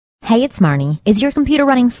Hey, it's Marni. Is your computer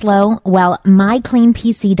running slow? Well,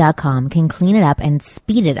 mycleanpc.com can clean it up and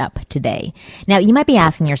speed it up today. Now, you might be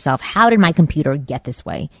asking yourself, how did my computer get this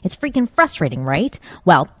way? It's freaking frustrating, right?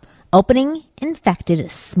 Well, opening infected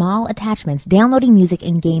small attachments, downloading music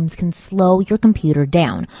and games can slow your computer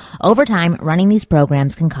down. Over time, running these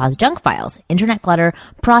programs can cause junk files, internet clutter,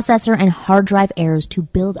 processor, and hard drive errors to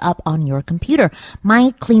build up on your computer.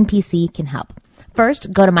 MyCleanPC can help.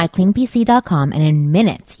 First, go to mycleanpc.com and in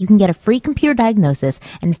minutes, you can get a free computer diagnosis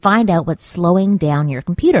and find out what's slowing down your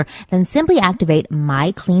computer. Then simply activate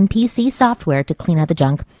MyCleanPC software to clean out the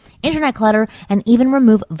junk, internet clutter, and even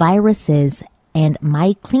remove viruses. And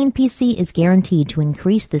MyCleanPC is guaranteed to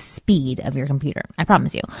increase the speed of your computer. I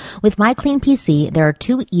promise you. With MyCleanPC, there are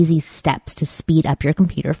 2 easy steps to speed up your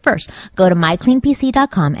computer. First, go to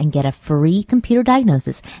mycleanpc.com and get a free computer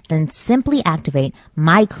diagnosis. Then simply activate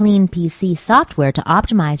MyCleanPC software to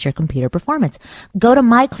optimize your computer performance. Go to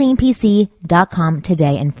mycleanpc.com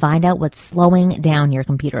today and find out what's slowing down your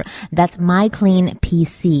computer. That's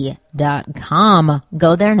mycleanpc.com.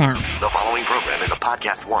 Go there now. The following program is a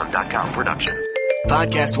PodcastOne.com production.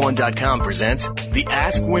 PodcastOne.com presents the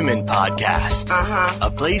Ask Women Podcast.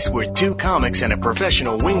 A place where 2 comics and a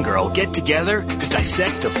professional wing girl get together to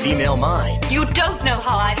dissect the female mind. You don't know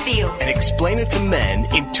how I feel. And explain it to men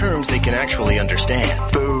in terms they can actually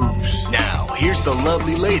understand. Boobs. Now, here's the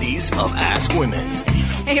lovely ladies of Ask Women.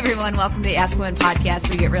 Hey everyone, welcome to the Ask Women Podcast,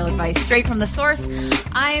 where you get real advice straight from the source.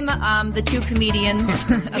 I'm the 2 comedians,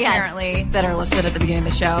 apparently, that are listed at the beginning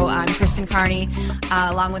of the show. I'm Kristen Carney,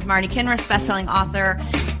 along with Marni Kinrys, best-selling author,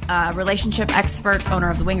 relationship expert,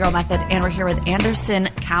 owner of the Wing Girl Method, and we're here with Anderson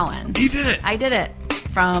Cowan. You did it! I did it.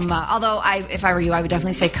 Although if I were you, I would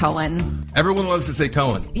definitely say Cohen. Everyone loves to say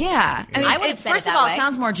Cohen. Yeah. I mean, I would have said first it of that all, way. It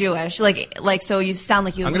sounds more Jewish. Like so you sound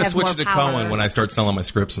like you have more power. I'm going to switch it to Cohen when I start selling my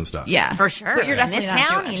scripts and stuff. Yeah. For sure. But you're definitely in this not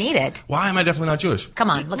town, Jewish. you need it. Why am I definitely not Jewish? Come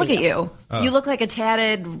on, look at you. You look like a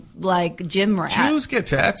tatted, gym rat. Jews get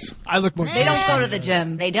tats. I look more They Jewish. don't go to the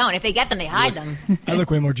gym. They don't. If they get them, they hide them. I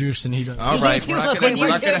look way more Jewish than he does. All right, You we're look not way more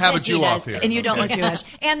going to have a Jewish than Jew he off does. here. And you don't look Jewish.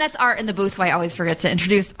 And that's Art in the booth, who I always forget to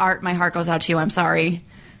introduce. Art, my heart goes out to you. I'm sorry.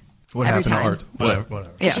 What every happened time. to Art?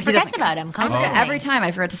 Whatever. Yeah, She he forgets doesn't- about him constantly. Every time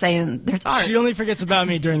I forget to say, and there's Art. She only forgets about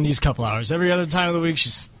me during these couple hours. Every other time of the week,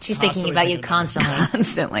 she's thinking constantly about you thinking constantly.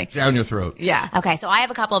 Constantly. Down your throat. Yeah. Okay, so I have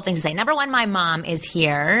a couple of things to say. Number one, my mom is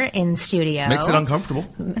here in studio. Makes it uncomfortable.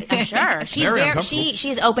 I'm sure. She's Very very uncomfortable.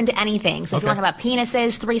 she's open to anything. So if you Okay. want to talk about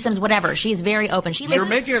penises, threesomes, whatever, she's very open. She You're lives-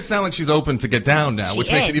 making it sound like she's open to get down now, she which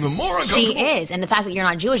makes is. it even more uncomfortable. She is, and the fact that you're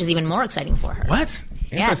not Jewish is even more exciting for her. What?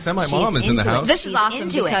 Yes, Anti-Semite mom she's is in the into it. house. This She's is awesome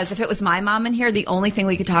into because it. if it was my mom in here, the only thing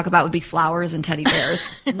we could talk about would be flowers and teddy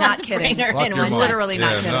bears. Not kidding. bring her Fuck in your one mom. time. Literally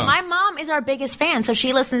not kidding. no. My mom is our biggest fan, so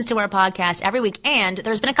she listens to our podcast every week. And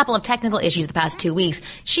there's been a couple of technical issues the past 2 weeks.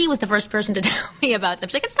 She was the first person to tell me about them.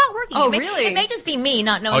 She's like, it's not working. Oh, It may- really? It may just be me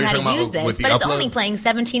not Oh, knowing you're how talking to about use this, with the but it's upload? only playing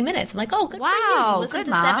 17 minutes. I'm like, oh, good for you. Wow, Listen good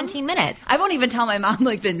to mom. 17 minutes. I won't even tell my mom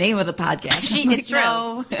like the name of the podcast. I'm It's like,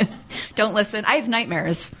 no, don't listen. I have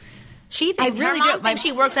nightmares. She thinks, I really her mom do. thinks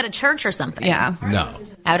she works at a church or something. Yeah. No.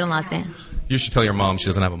 Out in Los Angeles. You should tell your mom she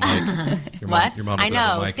doesn't have a mic. Your What? Your mom I doesn't have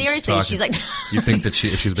a know. mic and Seriously, talking. she's like- You think that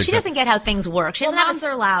if she's a big She fan? doesn't get how things work. She Well, doesn't have moms a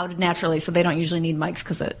are loud naturally, so they don't usually need mics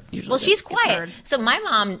because it usually Well, she's gets quiet. heard. So my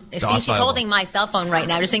mom, she's Docile. holding my cell phone right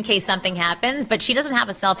now just in case something happens. But she doesn't have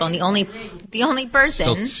a cell phone. The only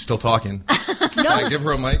person Still talking. Should I give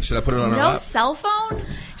her a mic? Should I put it on her No lap? cell phone?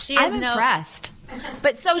 she has I'm no. impressed.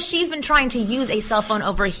 But so she's been trying to use a cell phone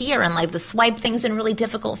over here, and like the swipe thing's been really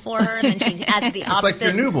difficult for her. And then she has the It's opposite. like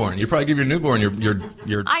your newborn. You probably give your newborn your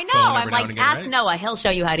I know. phone I'm every now like, and again, ask right? Noah. He'll show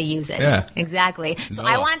you how to use it. Yeah. Exactly. So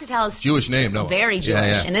Noah. I wanted to tell us. Jewish name, Noah. Very Jewish.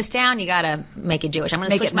 Yeah, yeah. In this town, you got to make it Jewish. I'm going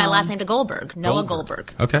to Make switch it my known. last name to Goldberg. Noah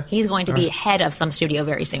Goldberg. Okay. He's going to be head of some studio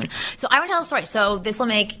very soon. So I want to tell a story. So this will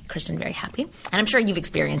make Kristen very happy. And I'm sure you've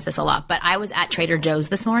experienced this a lot. But I was at Trader Joe's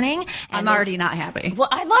this morning. And I'm already not happy. Well,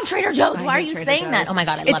 I love Trader Joe's. I Why are hate you Trader saying that? Joe's. Oh, my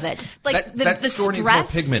God. I love it. Like that the store needs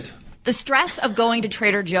stress, more pigment. The stress of going to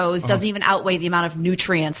Trader Joe's doesn't even outweigh the amount of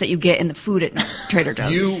nutrients that you get in the food at Trader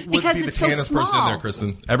Joe's. You would because be the it's so tannest person in small. there,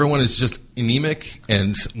 Kristen. Everyone is just anemic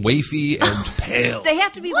and wafy and pale. They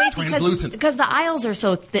have to be wafy Translucent. because the aisles are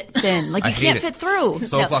so thin. Like I you hate can't it. fit through.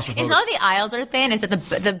 So No, it's claustrophobic. not that the aisles are thin. It's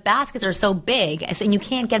that the baskets are so big, and you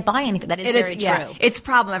can't get by anything. That is It very is, yeah. true. It's a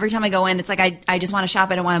problem. Every time I go in, it's like I just want to shop.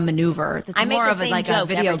 I don't want to maneuver. It's I make more the of same like a joke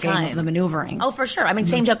video every game time. of the maneuvering. Oh, for sure. I mean,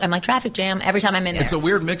 same joke. I'm like traffic jam every time I'm in there. It's a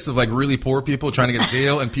weird mix of like really poor people trying to get a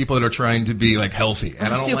deal and people that are trying to be like healthy.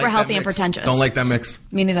 And I don't super like healthy that and mix. pretentious. Don't like that mix.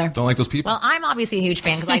 Me neither. Don't like those people. Well, I'm obviously a huge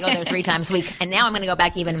fan because I go there 3 times a week, and now I'm going to go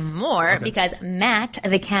back even more because Matt,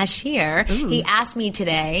 the cashier, he asked me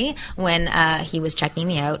today when he was checking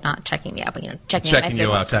me out, not checking me out, but checking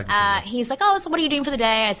you out. He's like, "Oh, so what are you doing for the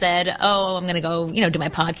day?" I said, "Oh, I'm going to go, do my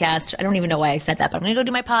podcast." I don't even know why I said that, but I'm going to go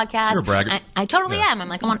do my podcast. You're a bragger. I totally am. I'm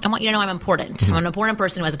like, I want you to know I'm important. I'm an important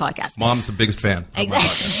person who has a podcast. Mom's the biggest fan.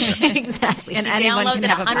 Exactly. Exactly. And she anyone downloads can it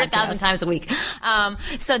have a 100,000 podcast. times a week.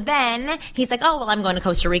 So then he's like, "Oh, well, I'm going to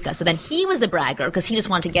Costa Rica." So then he was the bragger because he just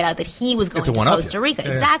wanted to get out that he was going to to one-up Costa you. Rica.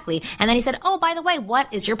 Yeah. Exactly. And then he said, "Oh, by the way, what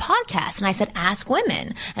is your podcast?" And I said, "Ask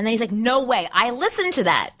Women." And then he's like, "No way. I listened to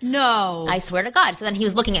that." No. I swear to God. So then he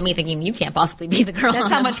was looking at me thinking, "You can't possibly be the girl." That's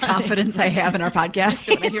on how the much podcast." confidence I have in our podcast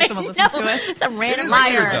when I hear someone listens to it. It's a It random is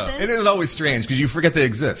liar. weird, though. It is always strange because you forget they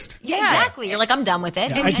exist. Yeah, exactly. You're like, I'm done with it.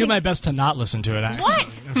 Yeah, And- I do and- my best to not listen to it. Actually.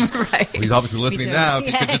 What? Right. Well, he's obviously listening too. now. If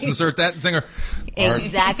you could Yeah. just insert that, Zinger.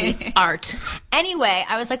 Exactly. Art. Anyway,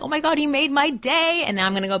 I was like, oh my God, he made my day. And now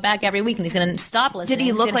I'm going to go back every week and he's going to stop listening. Did he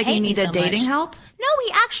He's look gonna like he hate me needed so dating much. help? No,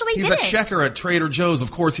 he actually He's didn't. a checker at Trader Joe's.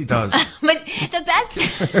 Of course he does. But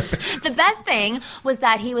the best thing was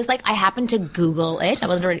that he was like, I happened to Google it. I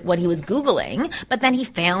wasn't sure what he was Googling, but then he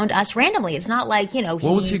found us randomly. It's not like, What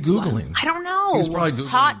was he Googling? I don't know. He was probably Googling-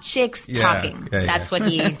 hot chicks Yeah, talking. yeah. That's what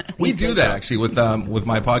he. We do that actually with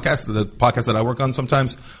my podcast, the podcast that I work on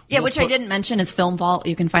sometimes. Yeah, We'll which I put- didn't mention is Film Vault.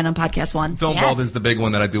 You can find on Podcast One. Film Yes. Vault is the big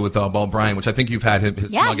one that I do with Ball Brian, which I think you've had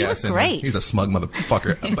his Yeah, smug he ass was in. great. He's a smug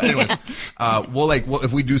motherfucker. But anyways,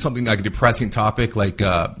 if we do something like a depressing topic like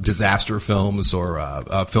disaster films or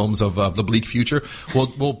films of the bleak future,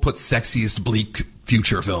 we'll put sexiest bleak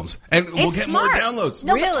future films, and we'll It's get smart. more downloads.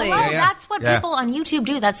 No, Really? but hello, Yeah, yeah. that's what Yeah. people on YouTube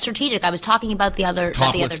do. That's strategic. I was talking about the other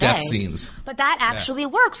Topless day. death scenes. But that actually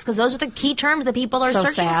works because those are the key terms that people are So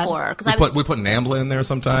searching sad. for. Because We put NAMBLA in there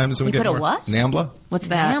sometimes. And we You get put a more. what? NAMBLA. What's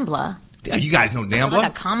that? NAMBLA. Yeah, you guys know NAMBLA.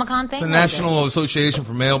 Like a Comic-Con thing? The What is it? National Association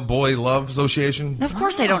for Male Boy Love Association. Of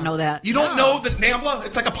course I don't know that. You don't know that NAMBLA?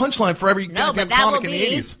 It's like a punchline for every No, goddamn but that will comic in the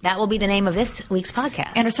be 80s. that will be the name of this week's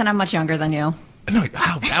podcast. Anderson, I'm much younger than you. No,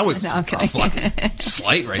 wow, that was No, I'm a kidding. fucking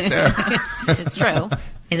slight right there. It's true,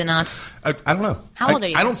 is it not? I don't know. How old are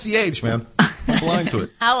you? I don't see age, man. I'm blind to it.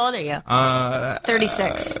 How old are you?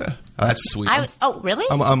 36. That's sweet. Oh, really?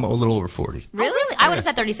 I'm a little over 40. Really? I would have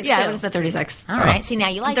said 36. Yeah, too. I would have said 36. All right. See, now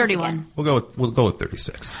you like I'm this 31. again. We'll go with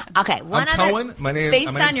 36. Okay. One I'm other. Cohen. My name.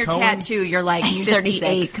 Based my on name's your Cohen. tattoo, you're like 58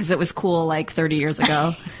 36. because it was cool like 30 years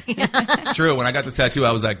ago. It's true. When I got this tattoo,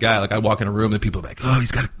 I was that guy. Like I walk in a room and people are like, "Oh,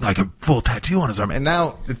 he's got like a full tattoo on his arm." And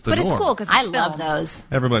now it's the But norm. it's cool because I love those.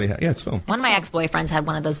 Everybody, it's film. One of my ex-boyfriends had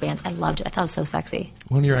one of those bands. I loved it. I thought it was so sexy.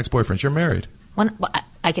 One of your ex-boyfriends. You're married.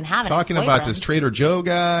 I can have it. Talking about this Trader Joe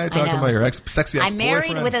guy. Talking know. about your sexy I'm ex-boyfriend.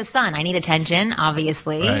 married with a son. I need attention,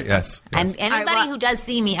 obviously. Right, yes. And anybody who does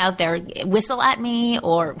see me out there, whistle at me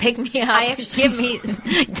or pick me up, give me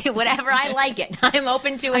whatever. I like it. I'm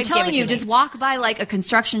open to it. I'm telling Give it you, to just me. walk by like a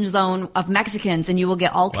construction zone of Mexicans and you will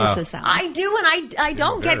get all kisses sounds. I do, and I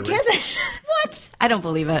don't get Very kisses. What? I don't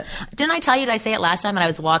believe it. Didn't I tell you? Did I say it last time? And I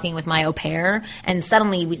was walking with my au pair, and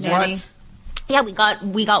suddenly we What? Yeah, we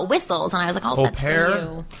got whistles, and I was like, "Oh, Au that's pair? for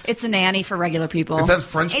you." It's a nanny for regular people. Is that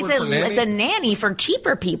French It's word for nanny? it's a nanny for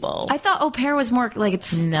cheaper people. I thought au pair was more like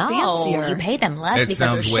it's No, fancier. you pay them less It because they're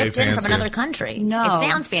sounds way shipped in from fancier. another country. No. It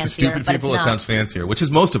sounds To fancier, stupid but people, it's it not. sounds fancier, which is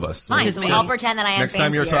most of us. Fine, Which is me. I'll pretend that I am. Next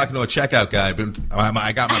time you're fancier. talking to a checkout guy, but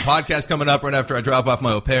I got my podcast coming up right after I drop off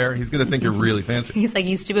my au pair. He's going to think you're really fancy. He's like,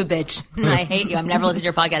 "You stupid bitch! I hate you. I'm never listening to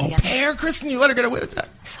your podcast Au again." pair, Kristen, you let her get away with that.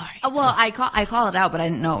 Sorry. Well, I call it out, but I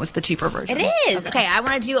didn't know it was the cheaper version. It is. Okay, I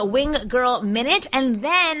want to do a Wing Girl Minute, and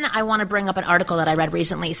then I want to bring up an article that I read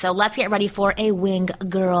recently. So let's get ready for a Wing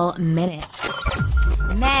Girl Minute.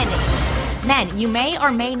 Men, you may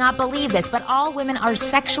or may not believe this, but all women are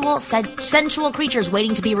sexual, sensual creatures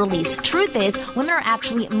waiting to be released. Truth is, women are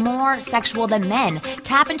actually more sexual than men.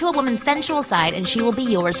 Tap into a woman's sensual side and she will be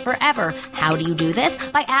yours forever. How do you do this?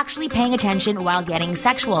 By actually paying attention while getting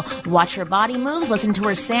sexual. Watch her body moves, listen to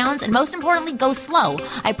her sounds, and most importantly, go slow.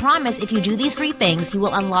 I promise if you do these 3 things, you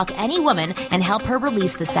will unlock any woman and help her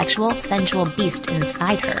release the sexual, sensual beast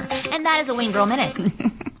inside her. And that is a Wing Girl Minute.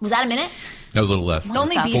 Was that a minute? That was a little less. The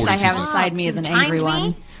only beast I have inside me is an Timed angry me?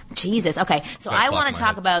 one. Jesus. Okay, so Gotta I clock want my to talk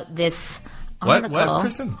head. about this What, article.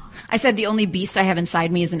 Kristen? I said the only beast I have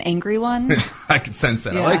inside me is an angry one. I can sense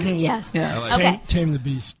that. I like it. Yes. Yeah. I like Okay. Tame the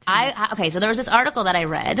beast. Okay, so there was this article that I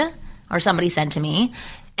read, or somebody sent to me,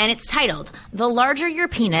 and it's titled, "The larger your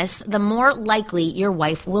penis, the more likely your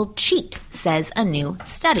wife will cheat," says a new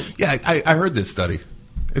study. Yeah, I heard this study.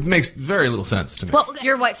 It makes very little sense to me. Well,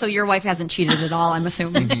 Your wife hasn't cheated at all, I'm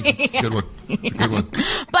assuming. It's a good one. It's a good one.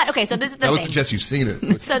 but okay, so this is the I would thing. suggest you've seen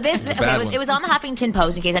it. So this, It's a okay, bad it was on the Huffington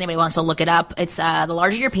Post. In case anybody wants to look it up, it's the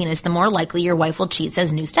larger your penis, the more likely your wife will cheat.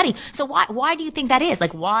 Says new study. So why do you think that is?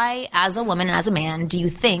 Like, why, as a woman and as a man, do you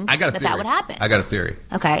think that would happen? I got a theory.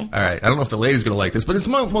 Okay. All right. I don't know if the lady's going to like this, but it's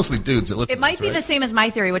mostly dudes that listen. It might to be this, the same as my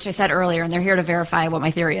theory, which I said earlier, and they're here to verify what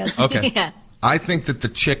my theory is. Okay. Yeah. I think that the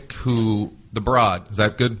chick the broad, is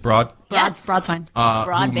that good? Broad? Yes. Broad's fine. Broad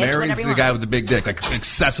who bitch, marries whatever you the guy want. with the big dick, like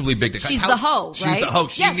excessively big dick. She's the hoe, She's right? the hoe.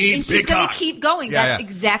 She Yes, needs and she's big gonna cock. keep going. That's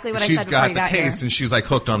exactly what I said before She's you got got the here. taste, and she's like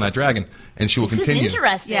hooked on that dragon, and she will This continue. is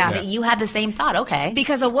interesting Yeah. that you had the same thought. Okay.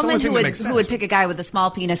 Because a the only woman thing that makes who would sense. pick a guy with a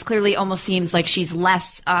small penis clearly almost seems like she's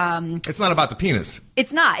less. It's not about the penis.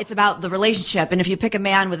 It's not. It's about the relationship. And if you pick a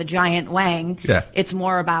man with a giant wang, Yeah. it's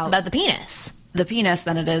more about About the penis. the penis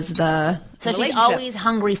than it is the So she's relationship. always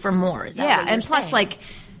hungry for more. Is that yeah, what you're and plus saying? like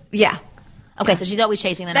yeah. Okay, so she's always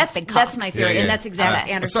chasing the next That's big cock. that's my theory, Yeah. and that's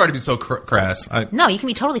exactly I'm Anderson. sorry to be so crass. No, you can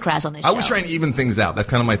be totally crass on this show. I was trying to even things out. That's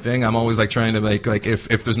kind of my thing. I'm always like trying to make like if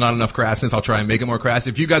there's not enough crassness, I'll try and make it more crass.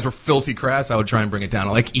 If you guys were filthy crass, I would try and bring it down.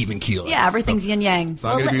 I like even keel. Yeah, everything's yin yang. So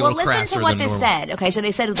I'm going to be a little listen crasser to what than this normal. said. Okay, so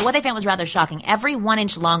they said what they found was rather shocking. Every 1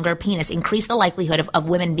 inch longer penis increased the likelihood of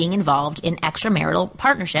women being involved in extramarital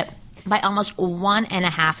partnership by almost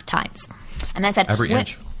 1.5 times. And that said, Every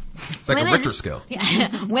inch. It's like a Richter scale.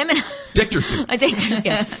 Yeah, women. Dichter scale. A Dichter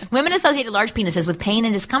scale. Women associated large penises with pain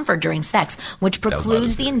and discomfort during sex, which was my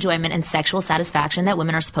precludes the mistake. enjoyment and sexual satisfaction that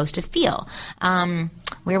women are supposed to feel.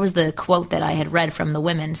 Where was the quote that I had read from the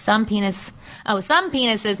women? Some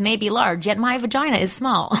penises may be large, yet my vagina is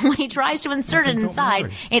small. When he tries to insert it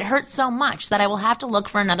inside, it hurts so much that I will have to look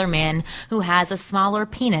for another man who has a smaller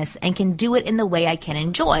penis and can do it in the way I can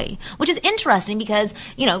enjoy. Which is interesting because,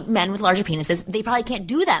 men with larger penises, they probably can't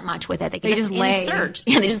do that much with it. They can They just lay. insert.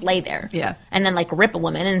 Yeah, they just lay there. Yeah. And then rip a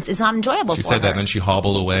woman, and it's not enjoyable She for said her. that, and then she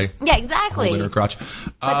hobbled away, Yeah, exactly. holding her crotch.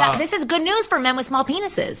 But this is good news for men with small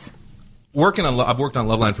penises. I've worked on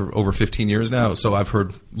Loveline for over 15 years now, so I've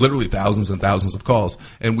heard literally thousands and thousands of calls,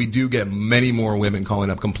 and we do get many more women calling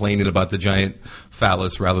up complaining about the giant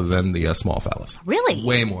phallus rather than the small phallus. Really?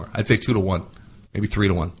 Way more. I'd say 2 to 1, maybe 3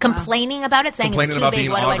 to 1. Complaining about it, saying Complaining it's too about big,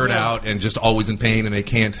 being what do I augured do? out and just always in pain, and they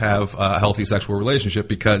can't have a healthy sexual relationship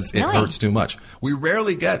because it Really? hurts too much. We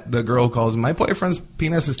rarely get the girl who calls, my boyfriend's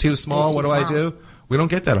penis is too small, too what do I small. do? We don't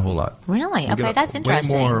get that a whole lot. Really? We Okay, get that's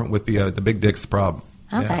interesting. Way more with the big dick's the problem.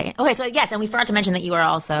 Okay. Yeah. Okay, so yes, and we forgot to mention that you are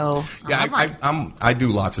also Yeah, online. I do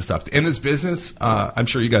lots of stuff in this business. I'm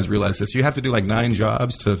sure you guys realize this. You have to do like 9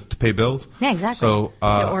 jobs to pay bills. Yeah, exactly. So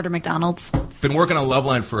to order McDonald's. been working on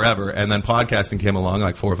Loveline forever, and then podcasting came along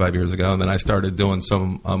like 4 or 5 years ago, and then I started doing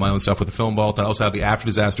some my own stuff with the Film Vault. I also have the After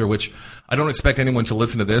Disaster, which I don't expect anyone to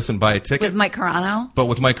listen to this and buy a ticket. With Mike Carano. But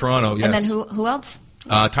with Mike Carano, yes. And then who else?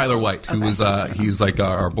 Tyler White, who is he's like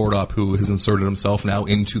our board op who has inserted himself now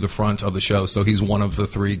into the front of the show. So he's one of the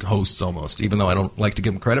 3 hosts almost, even though I don't like to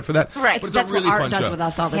give him credit for that. Right. But it's That's a really what Art fun does show. with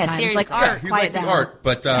us all the Yeah, time. seriously. It's like Art, He's quiet like the down. art,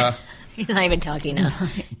 but He's not even talking now.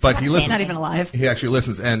 but he listens. He's not even alive. He actually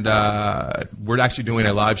listens, and we're actually doing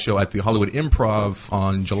a live show at the Hollywood Improv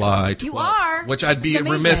on July 12th. You are? Which I'd be That's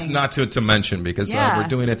remiss amazing. not to mention because Yeah. we're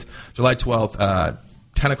doing it July 12th.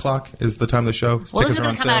 10 o'clock is the time of the show. Well, this Tickets is are going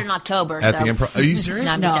on to come sale out in October. at so. the Improv. Are you serious?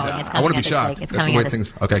 No, I'm just joking. It's I coming want to out be this shocked. week. It's That's the coming way out this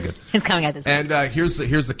things. Okay, good. It's coming out this week. And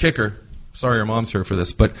here's the kicker. Sorry, your mom's here for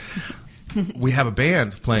this, but we have a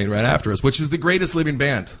band playing right after us, which is the greatest living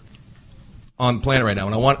band on the planet right now.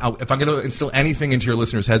 And if I'm going to instill anything into your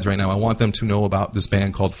listeners' heads right now, I want them to know about this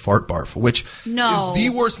band called Fart Barf, which No. is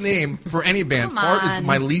the worst name for any band. Come Fart is on.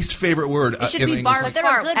 my least favorite word It should in be the English barf. language. They're a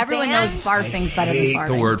Fart. good Everyone band. knows barfing's better than I hate farting.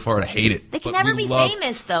 the word fart. I hate it. They can But never we be love-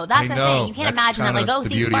 famous, though. That's I the know. thing. You can't That's imagine that. Like, kinda go the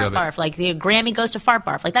see beauty Fart of it. Barf. Like, the Grammy goes to Fart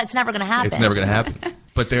Barf. Like, that's never going to happen. It's never going to happen.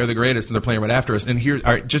 But they're the greatest, and they're playing right after us. And here,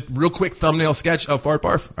 all right, just real quick thumbnail sketch of Fart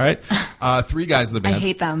Barf. All right, 3 guys in the I band.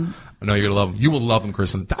 hate them. No, you're gonna love them. You will love them,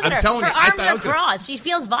 Kristen. Look at I'm telling her. you, Her I arms thought I are was gonna. crossed. She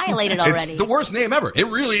feels violated It's already. the worst name ever. It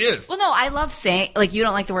really is. Well, no, I love saying, like, you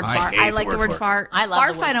don't like the word I fart. hate I the like the word word fart. fart. I love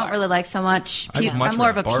barf the word I don't fart. really like so much. I Puke, much I'm more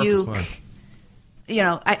of a rather barf is puke. fine. You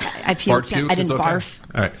know, I Fart puked. puke I is didn't okay. barf.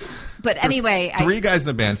 All right. But anyway, 3 guys in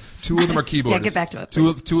the band. 2 of them are keyboardists. Yeah, get back to it,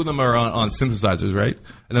 Two of them are on synthesizers, right?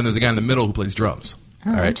 And then there's a guy in the middle who plays drums. Oh,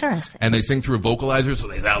 all right? interesting. And they sing through a vocalizer, so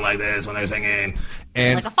they sound like this when they're singing.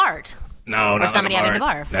 And Like a fart. no, Or not somebody like a having to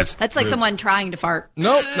fart. barf. that's like someone trying to fart.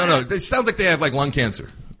 No. It sounds like they have like lung cancer.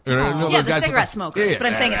 You know, Yeah, those the guys cigarette with smokers. Yeah. But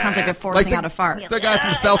I'm saying it sounds like they're forcing out a fart. The guy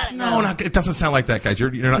from South. No, it doesn't sound like that, guys. You're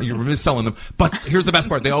misselling them. But here's the best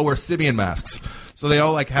part: they all wear Sibian masks. So they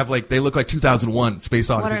all they look like 2001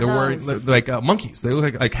 Space Odyssey. They're wearing like monkeys. They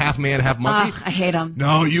look like half man, half monkey. I hate them.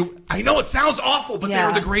 No, I know it sounds awful, but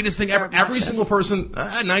they're the greatest thing ever. Every single person,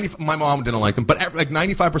 my mom didn't like them, but like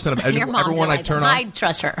 95% of everyone I turn on. I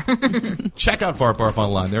trust her. Check out Fart Barf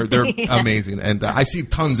online. They're amazing. And I see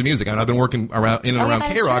tons of music. I mean, I've been working around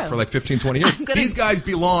K-Rock for like 15, 20 years. These guys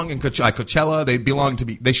belong in Coachella.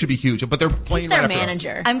 They should be huge, but they're playing right after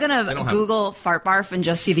manager. us. I'm going to Google Fart Barf and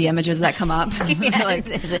just see the images that come up.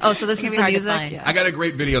 So this is the music. Yeah. I got a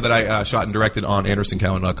great video that I shot and directed on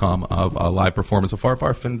AndersonCowan.com of a live performance of Fart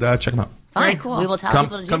Barf, and check them out. Fine. Very cool. We will tell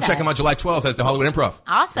people to do Come that. check them out July 12th at the Hollywood Improv.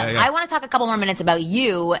 Awesome. Yeah. I want to talk a couple more minutes about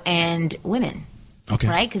you and women. Okay.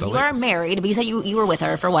 Right? Because you are married, but you said you were with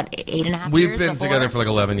her for what, 8.5 years? We've been together for like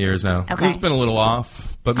 11 years now. Okay. It's been a little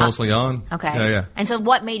off, but mostly on. Okay. Yeah. And so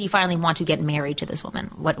what made you finally want to get married to this woman?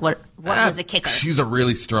 What was the kicker? She's a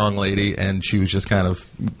really strong lady, and she was just kind of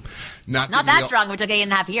not that strong. It took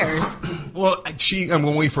 8.5 years. Well,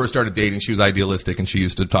 when we first started dating, she was idealistic, and she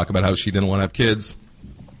used to talk about how she didn't want to have kids.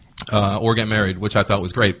 Or get married, which I thought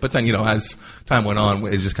was great. But then, as time went on,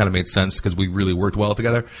 it just kind of made sense because we really worked well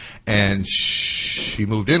together. And she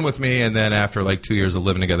moved in with me, and then after like 2 years of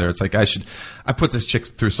living together, it's like I put this chick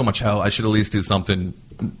through so much hell. I should at least do something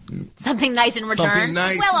nice in return. Something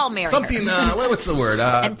nice. Well, I'll marry her. What's the word?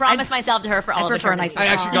 And promise myself to her for all of eternity. I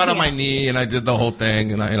actually got on my knee and I did the whole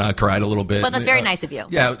thing, and I cried a little bit. But that's very nice of you.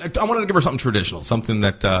 Yeah, I wanted to give her something traditional, something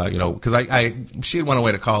that because she had went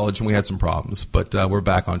away to college and we had some problems, but we're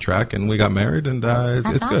back on track and we got married, and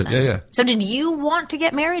it's awesome. good. Yeah. So did you want to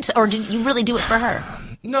get married, or did you really do it for her?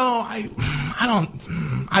 No, I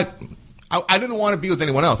don't. I didn't want to be with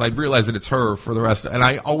anyone else. I realized that it's her for the rest. And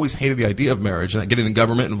I always hated the idea of marriage and getting the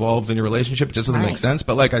government involved in your relationship. It just doesn't make sense.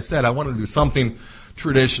 But like I said, I wanted to do something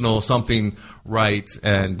traditional, something right.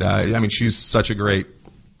 And she's such a great.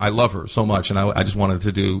 I love her so much, and I just wanted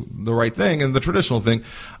to do the right thing and the traditional thing.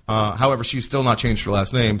 However, she's still not changed her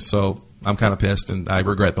last name, so I'm kind of pissed, and I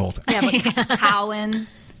regret the whole thing. Yeah, but Cowan.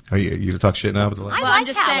 Are you going to talk shit now? I'm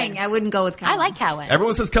just saying, I wouldn't go with Cowan. I like Cowan.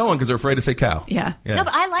 Everyone says Cowan because they're afraid to say cow. Yeah. No,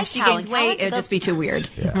 but I like if she Cowan. gains weight, it would just be too weird.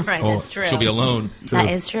 Yeah. Right, that's true. She'll be alone, too. That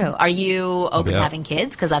is true. Are you open to having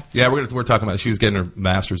kids? Because that's... Yeah, we're talking about it. She's getting her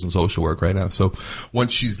master's in social work right now. So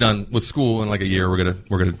once she's done with school in like a year, we're gonna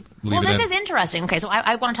leave well, it this in. is interesting. Okay, so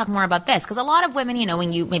I want to talk more about this because a lot of women,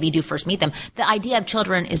 when you maybe do first meet them, the idea of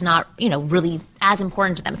children is not, really as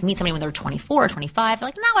important to them. If you meet somebody when they're 24 or 25, they're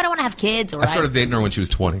like, no, I don't want to have kids. Or I started dating her when she was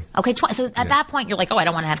 20. Okay, so at that point, you're like, oh, I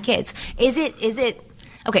don't want to have kids. Is it...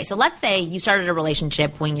 Okay, so let's say you started a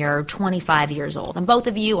relationship when you're 25 years old, and both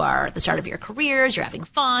of you are at the start of your careers, you're having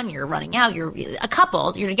fun, you're running out, you're a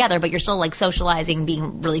couple, you're together, but you're still like socializing,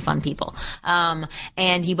 being really fun people.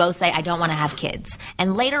 And you both say, I don't want to have kids.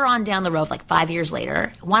 And later on down the road, like 5 years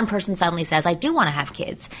later, one person suddenly says, I do want to have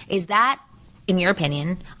kids. Is that, in your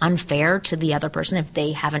opinion, unfair to the other person if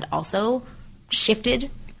they haven't also shifted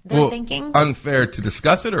their thinking? Unfair to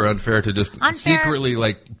discuss it, or unfair to just secretly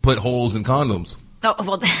put holes in condoms? Oh,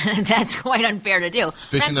 well, that's quite unfair to do.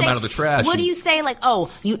 Fishing them out of the trash. Would you say,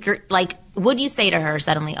 you're like, would you say to her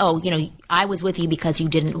suddenly, I was with you because you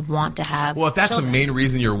didn't want to have Well, if that's children. the main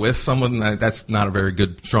reason you're with someone, that's not a very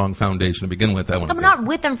good, strong foundation to begin with. I'm not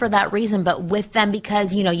with them for that reason, but with them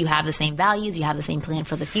because, you have the same values, you have the same plan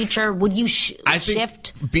for the future. Would you I think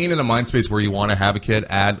shift? Being in a mind space where you want to have a kid,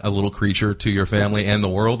 add a little creature to your family and the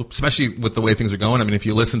world, especially with the way things are going. I mean, if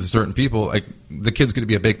you listen to certain people, the kid's going to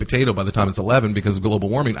be a baked potato by the time it's 11 because of global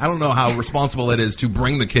warming. I don't know how responsible it is to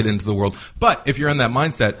bring the kid into the world. But if you're in that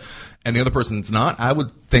mindset and the other person's not, I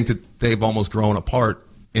would think that they've almost grown apart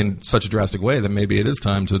in such a drastic way that maybe it is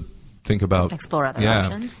time to think about... Explore other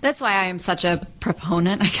options. That's why I am such a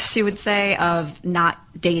proponent, I guess you would say, of not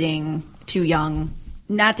dating too young,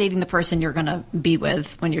 not dating the person you're going to be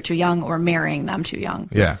with when you're too young, or marrying them too young.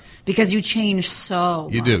 Yeah. Because you change so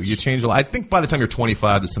much. You do. You change a lot. I think by the time you're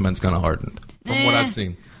 25, the cement's kind of hardened, from what I've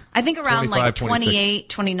seen. I think around 25, 28,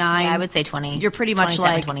 29. Yeah, I would say 20. You're pretty much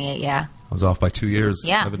 28, yeah. I was off by 2 years.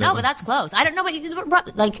 Yeah, evidently. no, but that's close. I don't know,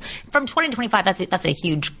 but from 20 to 25, that's a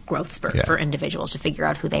huge growth spurt for individuals to figure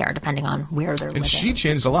out who they are, depending on where they're living. And she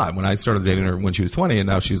changed a lot. When I started dating her when she was 20, and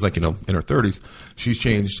now she's in her 30s, she's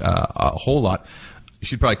changed a whole lot.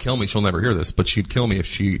 She'd probably kill me. She'll never hear this, but she'd kill me if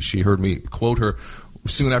she heard me quote her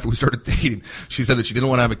soon after we started dating, she said that she didn't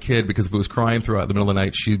want to have a kid because if it was crying throughout the middle of the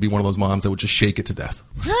night, she'd be one of those moms that would just shake it to death.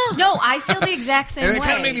 No, I feel the exact same way. And it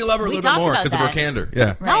kind of made me love her a little bit more because of her candor.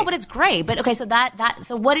 Yeah. Right. No, but it's great. But okay, so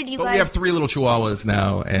so what did you guys? We have 3 little chihuahuas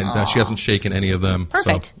now, and she hasn't shaken any of them.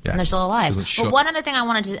 Perfect. So, yeah. And they're still alive. But one other thing I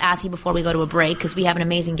wanted to ask you before we go to a break, because we have an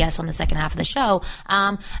amazing guest on the second half of the show.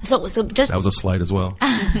 So just that was a slight as well.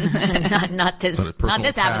 not this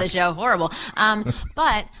half of the show. Horrible.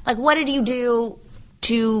 But like, what did you do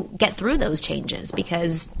to get through those changes?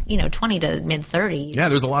 Because 20 to mid 30. Yeah,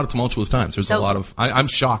 there's a lot of tumultuous times. There's a lot of. I'm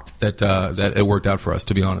shocked that it worked out for us,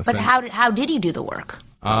 to be honest. But how did you do the work?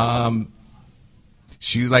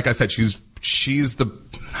 She, like I said,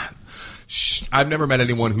 I've never met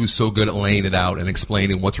anyone who's so good at laying it out and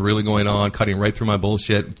explaining what's really going on, cutting right through my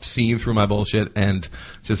bullshit, seeing through my bullshit, and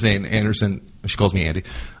just saying, Anderson, she calls me Andy,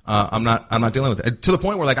 I'm not dealing with it. To the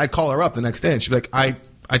point where like I'd call her up the next day and she'd be like,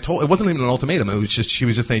 I told, it wasn't even an ultimatum. It was just, she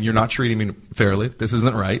was just saying, you're not treating me fairly. This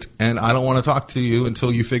isn't right. And I don't want to talk to you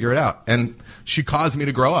until you figure it out. And she caused me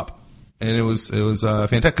to grow up. And it was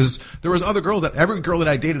fantastic. Because there was other girls every girl that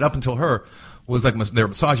I dated up until her was like, they were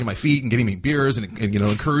massaging my feet and getting me beers and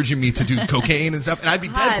encouraging me to do cocaine and stuff. And I'd be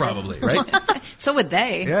dead probably, right? So would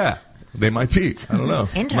they. Yeah. They might be. I don't know.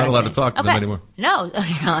 I'm not allowed to talk to them anymore. No.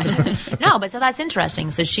 No, but so that's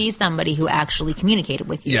interesting. So she's somebody who actually communicated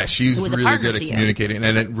with you. Yeah, she's really good at communicating.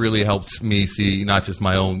 And it really helped me see not just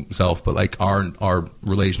my own self, but like our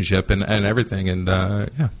relationship and everything. And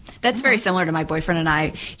yeah. That's very similar to my boyfriend and I.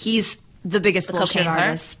 He's the biggest bullshit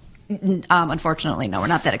artist. Unfortunately, no, we're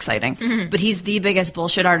not that exciting. Mm-hmm. But he's the biggest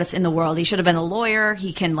bullshit artist in the world. He should have been a lawyer.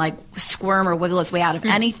 He can like squirm or wiggle his way out of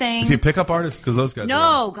anything. Is he a pickup artist? Because those guys.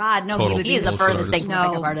 No, God, no. He is the furthest thing from a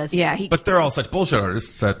pickup artist. Yeah, but they're all such bullshit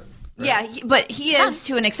artists that. Right? Yeah, but he is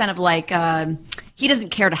to an extent of like he doesn't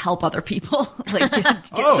care to help other people like get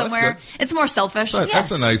somewhere. It's more selfish. Right. Yeah.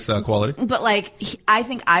 That's a nice quality. But like I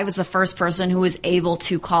think I was the first person who was able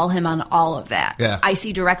to call him on all of that. Yeah. I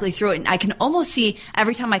see directly through it, and I can almost see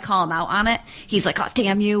every time I call him out on it, he's like, "Oh,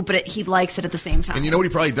 damn you!" But he likes it at the same time. And you know what he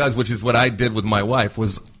probably does, which is what I did with my wife,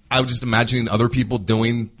 was I was just imagining other people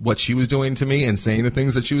doing what she was doing to me and saying the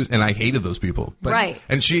things that she was, and I hated those people. But, right.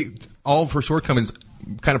 And all of her shortcomings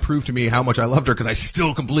kind of proved to me how much I loved her, because I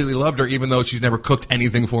still completely loved her, even though she's never cooked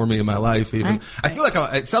anything for me in my life. Even I feel like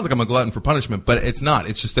it sounds like I'm a glutton for punishment, but it's not.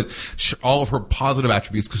 It's just that all of her positive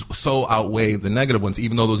attributes so outweigh the negative ones,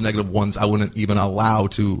 even though those negative ones I wouldn't even allow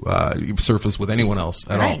to surface with anyone else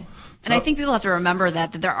at all. And I think people have to remember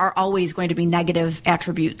that there are always going to be negative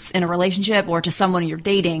attributes in a relationship or to someone you're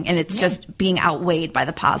dating, and it's just being outweighed by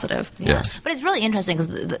the positive. Yeah. But it's really interesting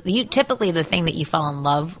because typically the thing that you fall in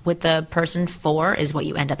love with the person for is what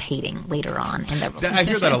you end up hating later on in the relationship. I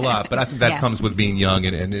hear that a lot, but I think that comes with being young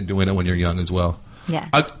and doing it when you're young as well. Yeah.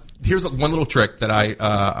 Here's one little trick that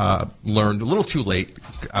I learned a little too late.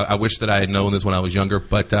 I wish that I had known this when I was younger,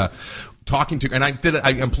 but talking to, and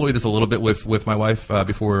I employed this a little bit with my wife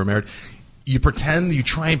before we were married. You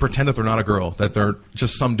try and pretend that they're not a girl, that they're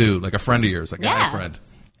just some dude, like a friend of yours, like a guy friend.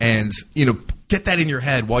 And, get that in your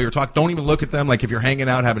head while you're talking. Don't even look at them, like if you're hanging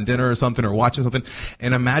out, having dinner or something, or watching something.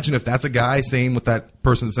 And imagine if that's a guy saying what that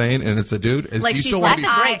person's saying, and it's a dude. Like, she's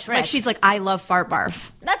like, I love fart barf.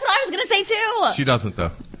 That's what I was going to say, too. She doesn't,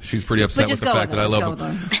 though. She's pretty upset with the fact that I love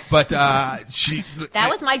him. But that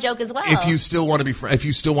was my joke as well. If you still want to if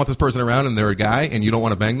you still want this person around and they're a guy and you don't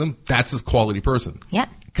want to bang them, that's a quality person. Yeah.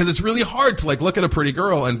 Because it's really hard to look at a pretty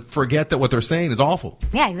girl and forget that what they're saying is awful.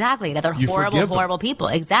 Yeah, exactly. That they're horrible people.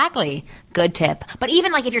 Exactly. Good tip. But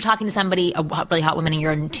even if you're talking to somebody, a really hot woman, and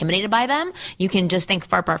you're intimidated by them, you can just think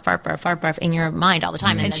fart barf, fart barf, fart barf in your mind all the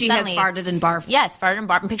time. And she has farted and barfed. Yes, farted and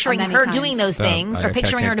barfed. And picturing her doing those things, or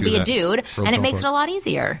picturing her to be a dude, and it makes it a lot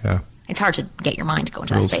easier. Yeah. It's hard to get your mind to go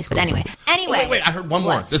into that space, but anyway. Wait, I heard one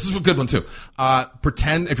more. This is a good one, too.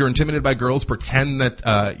 Pretend, if you're intimidated by girls, pretend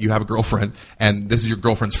that you have a girlfriend, and this is your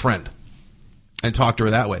girlfriend's friend. And talk to her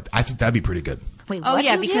that way. I think that'd be pretty good. Wait,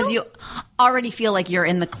 because you already feel like you're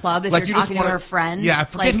in the club if you're talking to her friend. Yeah, I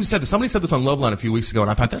forget who said this. Somebody said this on Loveline a few weeks ago,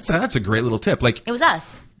 and I thought that's a great little tip. Like, it was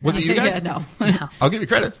us. Was it you guys? No. I'll give you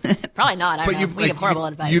credit. Probably not. I don't know. We give horrible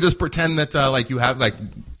advice. You just pretend that you have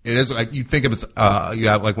it is like you think of it. You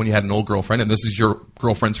have like when you had an old girlfriend, and this is your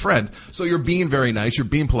girlfriend's friend. So you're being very nice. You're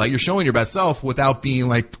being polite. You're showing your best self without being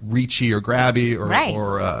like reachy or grabby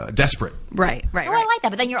or desperate. Right. Oh, I like that.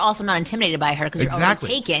 But then you're also not intimidated by her because you're already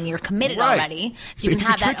taken. You're committed already. So you can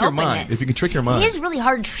have that openness. If you can trick your mind. It is really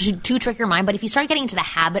hard to trick your mind, but if you start getting into the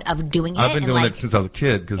habit of doing it. I've been doing it since I was a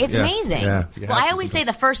kid. It's amazing. Yeah, well, I always say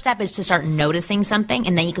the first step is to start noticing something,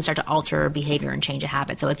 and then you can start to alter behavior and change a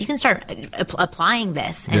habit. So if you can start applying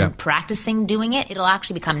this and practicing doing it, it'll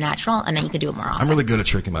actually become natural, and then you can do it more often. I'm really good at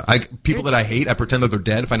tricking people that I hate. I pretend that they're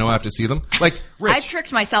dead if I know I have to see them. Like Rich. I've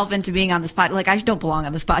tricked myself into being on this podcast. Like, I don't belong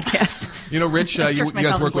on this podcast. You know, Rich, you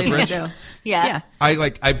guys work with Rich? Yeah.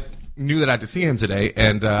 I knew that I had to see him today,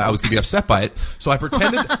 and I was going to be upset by it. So I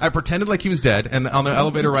pretended like he was dead, and on the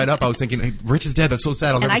elevator ride up, I was thinking, hey, Rich is dead. That's so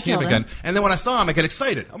sad. I'll never see him again. And then when I saw him, I get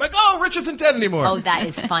excited. I'm like, oh, Rich isn't dead anymore. Oh, that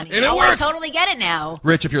is funny. And it works. I totally get it now.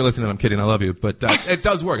 Rich, if you're listening, I'm kidding. I love you. But it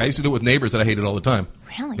does work. I used to do it with neighbors that I hated all the time.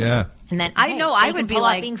 Really? Yeah. And then I know I would be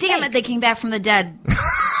like, damn it, they came back from the dead.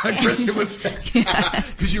 Kristen was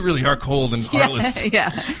because you really are cold and heartless.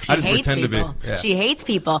 Yeah. I just pretend to be. Yeah. She hates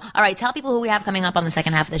people. All right, tell people who we have coming up on the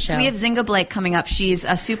second half of the show. So we have Zenga Blake coming up. She's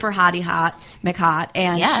a super hottie McHot,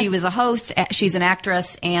 and she was a host. She's an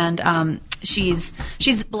actress, and she's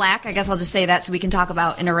black. I guess I'll just say that so we can talk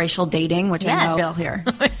about interracial dating, which I know real here.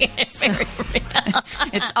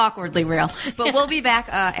 It's awkwardly real. But we'll be back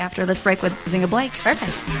after this break with Zenga Blake.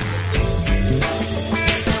 Perfect.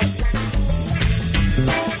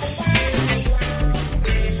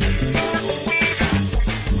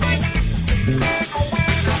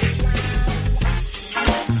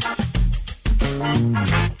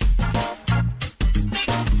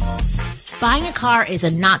 Buying a car is a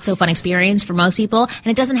not-so-fun experience for most people, and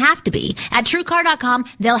it doesn't have to be. At TrueCar.com,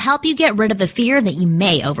 they'll help you get rid of the fear that you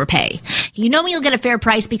may overpay. You know when you'll get a fair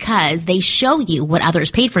price because they show you what others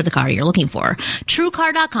paid for the car you're looking for.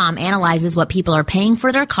 TrueCar.com analyzes what people are paying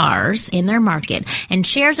for their cars in their market and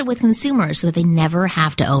shares it with consumers so that they never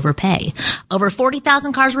have to overpay. Over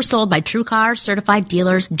 40,000 cars were sold by TrueCar certified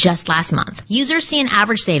dealers just last month. Users see an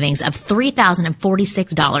average savings of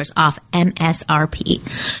 $3,046 off MSRP.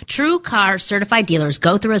 TrueCar certified dealers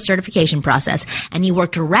go through a certification process, and you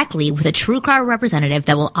work directly with a TrueCar representative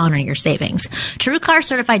that will honor your savings. TrueCar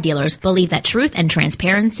certified dealers believe that truth and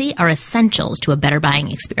transparency are essentials to a better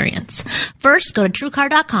buying experience. First, go to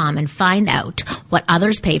TrueCar.com and find out what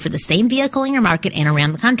others pay for the same vehicle in your market and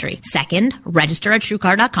around the country. Second, register at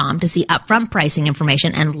TrueCar.com to see upfront pricing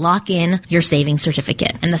information and lock in your savings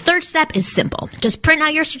certificate. And the third step is simple. Just print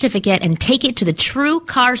out your certificate and take it to the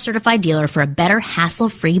TrueCar certified dealer for a better,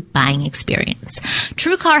 hassle-free buying experience.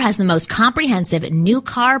 TrueCar has the most comprehensive new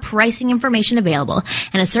car pricing information available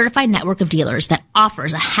and a certified network of dealers that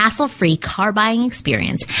offers a hassle-free car buying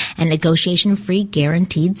experience and negotiation-free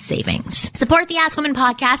guaranteed savings. Support the Ask Women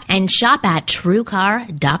podcast and shop at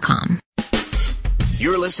TrueCar.com.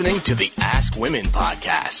 You're listening to the Ask Women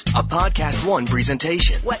podcast, a Podcast One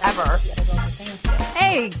presentation. Whatever.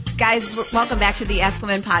 Hey, guys, welcome back to the Ask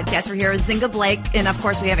Women podcast. We're here with Zenga Blake, and of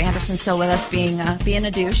course we have Anderson still with us being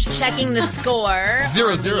a douche. Checking the score.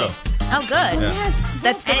 0-0. Oh, good. Yeah. Yes.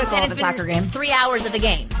 That's typical of a soccer game. 3 hours of the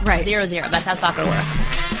game. Right. 0-0. That's how soccer works.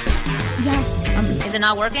 Yeah. Is it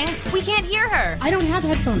not working? We can't hear her. I don't have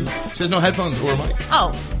headphones. She has no headphones or a mic.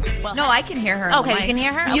 Oh. Well, no, I can hear her. Okay, you can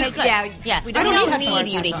hear her? Okay, good. Yeah. We don't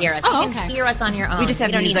need you to hear us. Oh, you can hear us on your own. We just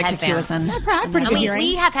have music to cue us in. I have pretty good hearing.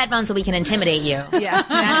 We have headphones so we can intimidate you. Yeah.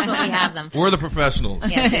 That's what we have them. We're the professionals.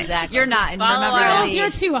 Yes, exactly. You're not. And Follow remember, our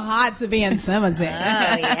You're too hot to be in Simmons. Oh,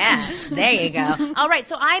 yeah. There you go. All right,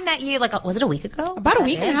 so I met you, was it a week ago? About a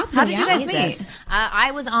week and a half ago. How did you guys Jesus. meet?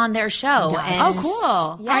 I was on their show. And Oh,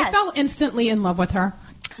 cool. Yes. I fell instantly in love with her.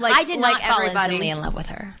 I did not fall everybody. instantly in love with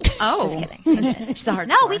her. Oh. Just kidding. She's a hard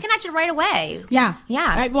No, score. we connected right away. Yeah.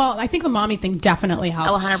 Yeah. I think the mommy thing definitely helped.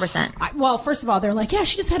 Oh, 100%. Well, first of all, they're like, yeah,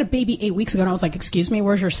 she just had a baby 8 weeks ago. And I was like, excuse me,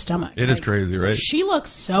 where's your stomach? It is crazy, right? She looks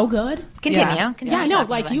so good. Continue. Yeah. Continue Yeah, I know. talking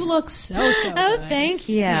Like, about you it. look so good. Oh, thank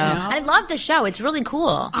you. know? I love the show. It's really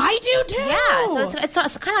cool. I do, too. Yeah, so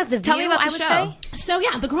it's kind of like The Tell me View, about I the would show. say. So,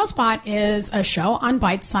 yeah, The Girl Spot is a show on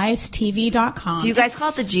bitesizedtv.com. Do you guys call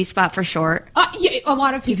it the G spot for short? Yeah, a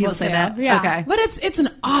lot of people say that? Yeah. Okay. But it's an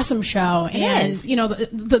awesome show. And, is. you know,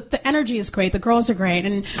 the energy is great. The girls are great.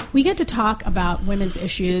 And we get to talk about women's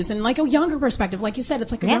issues and, like, a younger perspective. Like you said,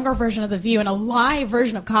 it's like a younger version of The View and a live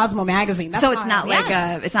version of Cosmo Magazine. That's So it's how not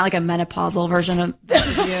I- like a menopausal version of The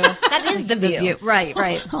View. That is The View. Right.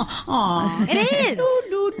 Aw. It is.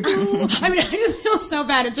 I mean, I just feel so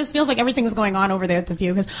bad. It just feels like everything is going on over there at The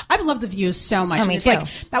View because I've loved The View so much. Oh, And me it's too. like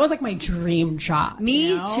that was like my dream job. Me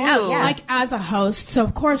you know? too. Oh, yeah. Like as a host. So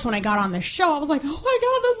of course, when I got on the show, I was like, oh my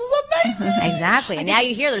god, this is amazing. Exactly. And now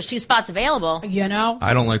you hear there's 2 spots available. You know.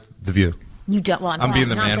 I don't like The View. You don't. Well, I'm being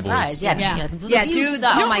the not man surprised. voice. Yeah, dudes.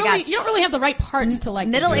 suck. Oh my god, you don't really have the right parts to like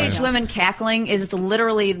middle-aged women cackling is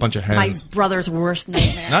literally Bunch of my hens. brother's worst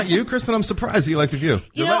nightmare. Not you, Kristen. I'm surprised you like The View.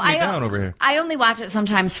 You're letting me down over here. I only watch it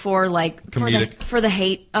sometimes for like Comedic. for the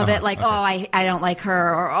hate of it. Like, okay. I don't like her,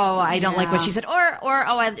 or I don't like what she said, or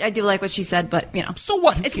I do like what she said, but So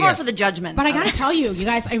what? Who It's more cares? for the judgment. But I gotta tell you, you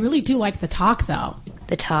guys, I really do like The Talk, though.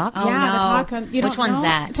 The Talk. Oh, yeah, no. The Talk. You Which don't one's know?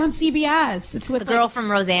 that? It's on CBS. It's with The girl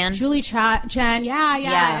from Roseanne. Julie Chen.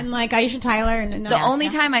 Yeah, and like Aisha Tyler. And The only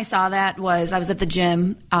time I saw that was I was at the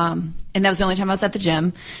gym, and that was the only time I was at the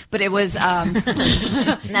gym. But it was,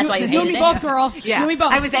 And that's why you and hated me it. both, girl. yeah. You and me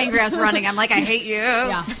both. I was angry. I was running. I'm like, I hate you.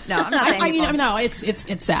 Yeah. No, I'm not angry. No,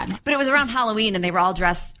 it's sad. But it was around Halloween, and they were all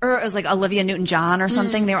dressed, or it was like Olivia Newton-John or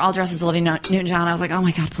something. They were all dressed as Olivia Newton-John. I was like, oh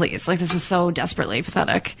my god, please! Like, this is so desperately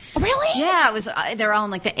pathetic. Really? Yeah, it was. They were all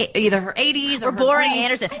in like either her 80s or We're her boring 30s.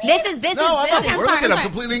 Anderson. This is. No, I'm not I'm bored. sorry, I'm I'm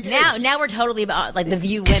completely engaged. Now we're totally about like the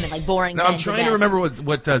View women, like boring. No, I'm men trying death. to remember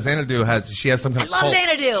what Xanadu has. She has some kind of I love cult.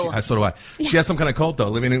 Xanadu. So do I. She has some kind of cult though.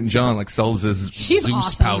 Olivia Newton-John like sells this She's Zeus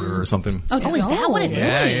awesome. powder or something. Oh, is that what it is?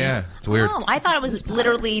 Yeah. It's weird. Oh, I thought it was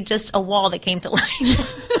literally just a wall that came to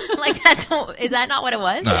life. Like is that not what it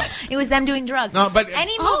was? No. It was them doing drugs. No, but-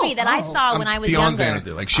 any movie that I saw when I was beyond younger.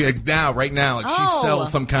 Xanadu. Like she right now, like she Oh.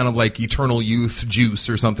 sells some kind of like eternal youth juice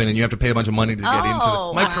or something, and you have to pay a bunch of money to get into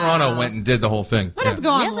it. Mike Carano went and did the whole thing. I'd have to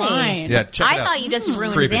go Really? online. Yeah, check it I out. thought you just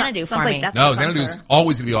ruined Creepy. Xanadu for Sounds me. like Death No, Professor. Xanadu's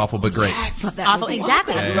always gonna be awful, but great. Awful.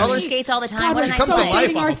 Exactly. Yeah. Roller skates all the time. God, What a we're She nice comes to so life. life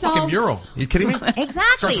dating off a fucking ourselves. mural. You kidding me?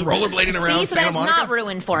 Exactly. Starts rollerblading around See, so Santa that's Monica? not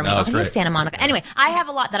ruined for me. No, it's I hate great. Santa Monica. Anyway, I have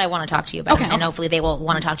a lot that I want to talk to you about, and hopefully they will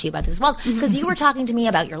want to talk to you about this as well. Because you were talking to me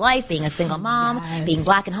about your life, being a single mom, being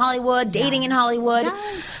black in Hollywood, dating in Hollywood.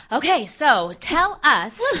 Yes. Okay, so tell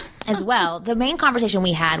us as well. The main conversation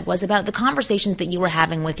we had was about the conversations that you were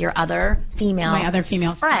having with your other female, My other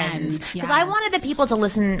female friends, Because I wanted the people to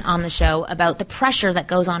listen on the show about the pressure that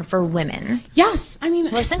goes on for women. Yes, I mean,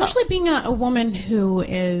 We're single. especially being a woman who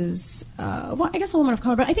is, well, I guess a woman of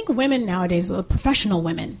color, but I think women nowadays, professional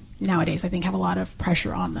women nowadays, I think have a lot of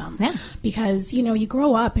pressure on them. Yeah. Because, you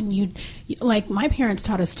grow up and like my parents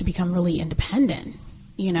taught us to become really independent.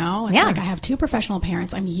 It's Yeah. like I have two professional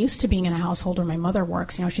parents. I'm used to being in a household where my mother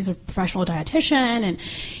works. She's a professional dietitian, and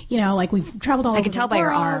like we've traveled all over. I can tell the by your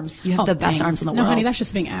world. arms. You have the best thanks. arms in the No, honey, world. that's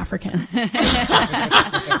just being African.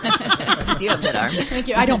 You have good arms. Thank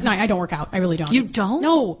you. I don't work out. I really don't. You don't?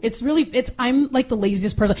 No, I'm like the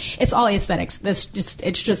laziest person. It's all aesthetics. It's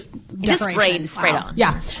just decoration. sprayed on.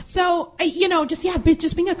 Yeah. So,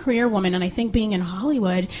 just being a career woman, and I think being in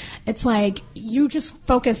Hollywood, it's like you just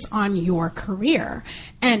focus on your career.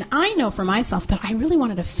 And I know for myself that I really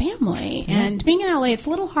wanted a family. And being in LA, it's a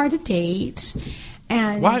little hard to date.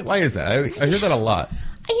 And Why is that? I hear that a lot.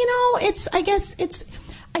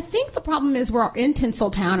 I think the problem is we're in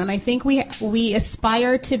Tinseltown, and I think we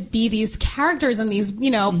aspire to be these characters in these,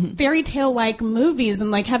 fairy tale like movies,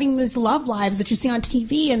 and like having these love lives that you see on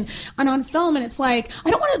TV and on film. And it's like,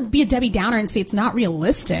 I don't want to be a Debbie Downer and say it's not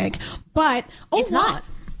realistic, but It's not.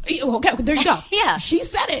 Okay, there you go. Yeah. She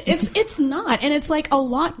said it. It's not. And it's like a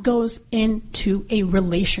lot goes into a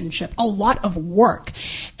relationship, a lot of work.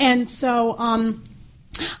 And so,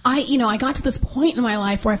 I got to this point in my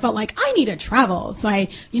life where I felt like I need to travel. So I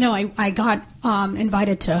got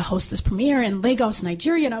invited to host this premiere in Lagos,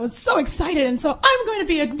 Nigeria, and I was so excited. And so I'm going to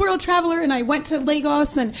be a world traveler. And I went to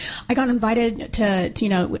Lagos, and I got invited to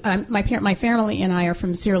my family and I are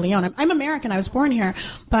from Sierra Leone. I'm American. I was born here,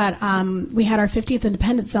 but we had our 50th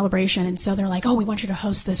independence celebration, and so they're like, "Oh, we want you to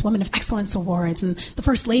host this Women of Excellence Awards, and the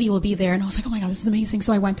First Lady will be there." And I was like, "Oh my God, this is amazing!"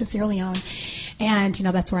 So I went to Sierra Leone, and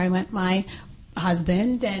that's where I met my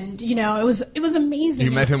husband, and it was amazing.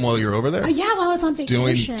 You met him while you were over there? Yeah, while I was on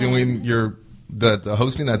vacation. Doing the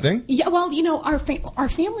hosting that thing? Yeah, well, our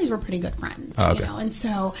families were pretty good friends, Oh, okay. and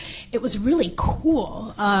so it was really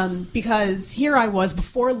cool because here I was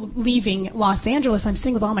before leaving Los Angeles. I'm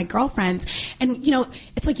staying with all my girlfriends, and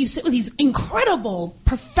it's like you sit with these incredible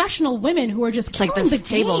professional women who are just like killing this the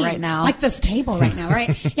table game. right now. Like this table right now,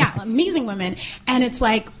 right? Yeah, amazing women, and it's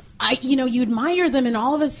like. You admire them, and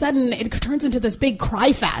all of a sudden it turns into this big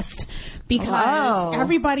cry fest because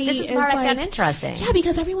everybody This is is part I like, found interesting. Yeah,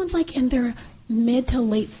 because everyone's like in their mid to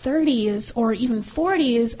late 30s or even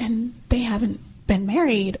 40s, and they haven't been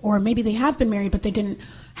married, or maybe they have been married but they didn't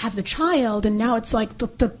have the child, and now it's like the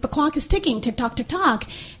clock is ticking, tick tock,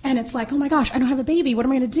 and it's like, oh my gosh, I don't have a baby, what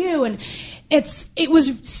am I going to do? And it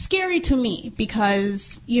was scary to me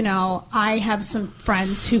because I have some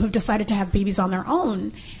friends who have decided to have babies on their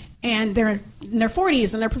own. and they're in their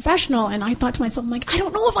 40s and they're professional, and I thought to myself, I'm like, I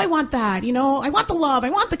don't know if I want that. You know, I want the love,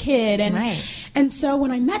 I want the kid, and so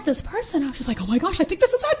when I met this person, I was just like, oh my gosh, I think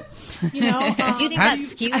this is it. You know, do you think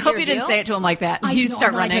that's skewed? I hope you didn't say it to him like that. You'd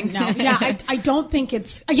start running. Yeah, I don't think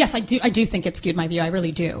it's. Yes, I do think it skewed my view. I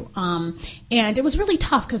really do. And it was really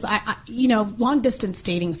tough because I long distance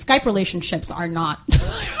dating, Skype relationships are not.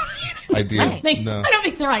 Ideal. I don't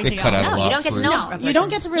think they're ideal. They cut out a lot. You don't get to know. No, you don't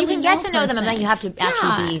get to really. You can get to know them, and then you have to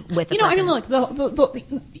actually be with the person. I mean, look, the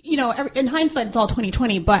in hindsight, it's all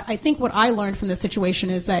 20/20. But I think what I learned from this situation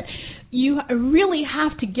is that you really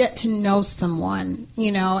have to get to know someone,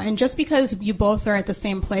 and just because you both are at the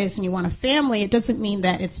same place and you want a family, it doesn't mean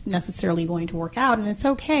that it's necessarily going to work out, and it's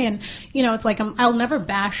okay. And it's like I'll never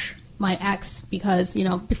bash my ex because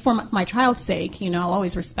before my child's sake, I'll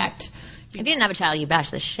always respect. If you didn't have a child, you bash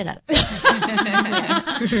the shit out of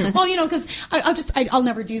it. Well, because I'll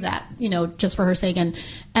never do that, just for her sake, and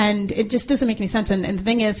it just doesn't make any sense. And the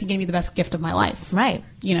thing is, he gave me the best gift of my life, right?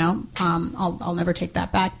 I'll never take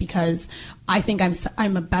that back because I think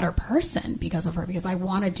I'm a better person because of her, because I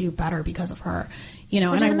want to do better because of her. Which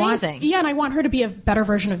and is amazing. And I want her to be a better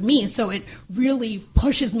version of me. So it really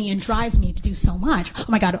pushes me and drives me to do so much. Oh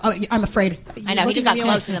my God, I'm afraid. I know, he just got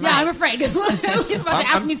close to the mic. Yeah, I'm afraid because he's about to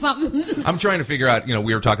ask me something. I'm trying to figure out,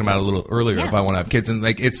 we were talking about it a little earlier, if I want to have kids, and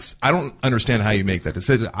I don't understand how you make that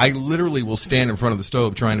decision. I literally will stand in front of the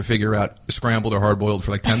stove trying to figure out scrambled or hard boiled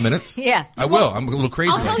for like 10 minutes. Yeah. I will. I'm a little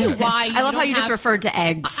crazy. I'll tell you why. I love how you just referred to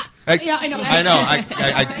eggs. Yeah, I know. I know.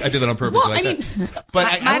 I did that on purpose. Well, that. But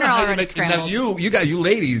I mine don't know are how you already make. scrambled. Now you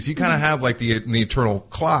ladies, you kind of have like the eternal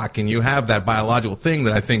clock, and you have that biological thing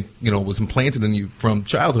that I think was implanted in you from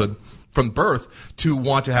childhood. From birth to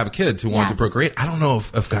want to have a kid, to want to procreate. I don't know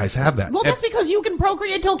if guys have that. Well, that's because you can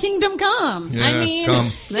procreate till kingdom come. Yeah, I mean,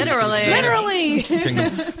 literally.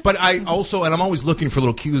 But I also, and I'm always looking for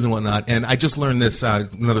little cues and whatnot. And I just learned this,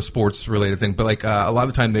 another sports related thing. But like a lot of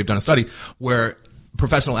the time, they've done a study where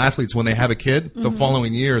professional athletes, when they have a kid, the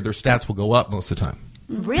following year, their stats will go up most of the time.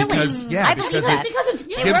 Really? Because I believe that. because it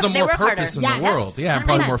gives them more purpose in the world. Yeah, and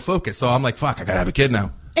probably more focus. So I'm like, fuck, I gotta have a kid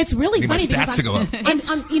now. It's really I need funny my stats to go up. It's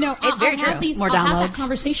very true. More I'll have that downloads.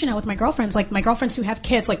 conversation now with my girlfriends, like my girlfriends who have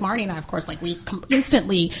kids, like Marni and I, of course, like we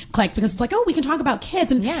instantly click because it's like, oh, we can talk about kids,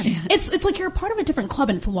 and it's like you're a part of a different club,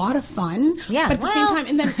 and it's a lot of fun. Yeah, but at the same time,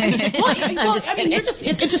 and then you're just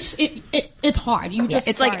it's hard. You just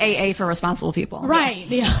It's like AA for responsible people. Right.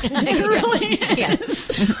 Yeah. It really is.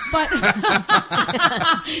 But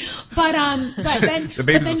then The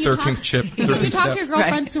baby's then the you 13th talk, chip. You 13th talk step. to your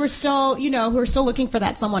girlfriends who are still looking for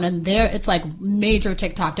that someone, and it's like major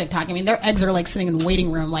TikTok. I mean, their eggs are like sitting in the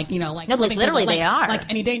waiting room, like No, like literally they are. like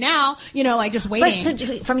any day now, like just waiting. But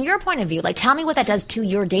so, from your point of view, like, tell me what that does to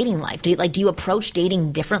your dating life. Do you approach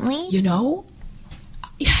dating differently?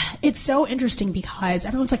 It's so interesting because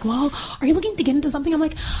everyone's like, well, are you looking to get into something? I'm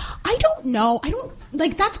like, I don't know. I don't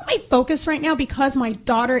like, that's my focus right now because my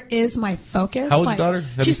daughter is my focus. How old's your daughter?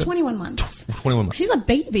 She's 21 months. 21 months. She's a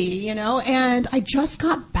baby, and I just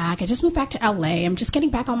got back. I just moved back to LA. I'm just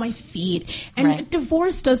getting back on my feet. And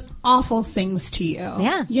divorce does awful things to you.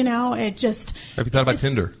 Yeah. It just. Have you thought about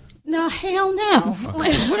Tinder? No, hell no.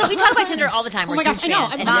 We talk about Tinder all the time. Oh my gosh, I know.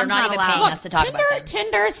 And they're not even paying us to talk about them.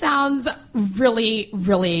 Tinder sounds really,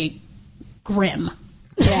 really grim.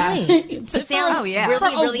 Yeah. It sounds really, For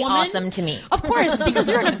a really woman, awesome to me. Of course, because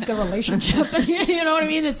you're in a good relationship. You know what I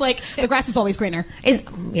mean? It's like the grass is always greener.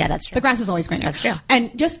 Yeah, that's true. The grass is always greener. That's true.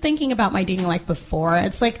 And just thinking about my dating life before,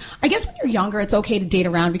 it's like, I guess when you're younger, it's okay to date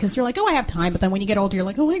around because you're like, oh, I have time. But then when you get older, you're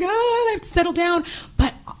like, oh my God, I have to settle down.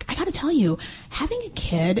 But I got to tell you, having a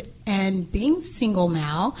kid and being single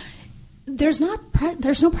now, there's no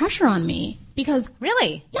pressure on me. Because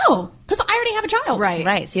really? No, because I already have a child.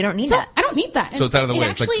 Right. So you don't need that. I don't need that. So it's out of the way.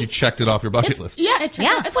 It's like you checked it off your bucket list. Yeah, it's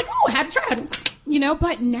like, oh, I had a child.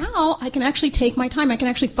 But now I can actually take my time. I can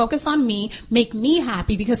actually focus on me, make me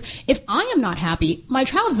happy. Because if I am not happy, my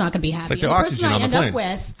child is not going to be happy. It's like the oxygen on the plane.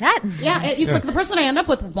 It's like the person I end up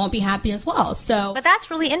with won't be happy as well. So, but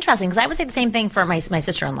that's really interesting because I would say the same thing for my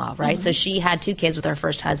sister-in-law, right? Mm-hmm. So she had 2 kids with her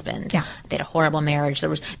first husband. Yeah. They had a horrible marriage.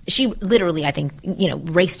 She literally, I think,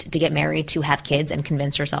 raced to get married to have kids and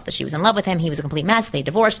convinced herself that she was in love with him. He was a complete mess. They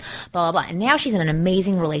divorced, blah, blah, blah. And now she's in an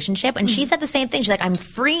amazing relationship. And she said the same thing. She's like, I'm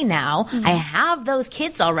free now. I have those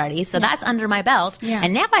kids already. So that's under my belt. Yeah.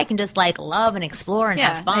 And now I can just like love and explore and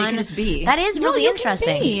have fun. You can just be. That is really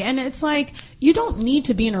interesting. And it's like, you don't need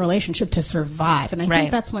to be in a relationship to survive. And I think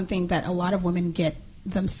that's one thing that a lot of women get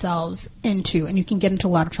themselves into, and you can get into a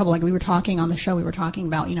lot of trouble. Like we were talking on the show, we were talking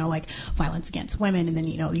about, you know, like violence against women, and then,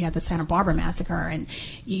 you know, you had the Santa Barbara massacre, and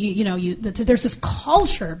there's this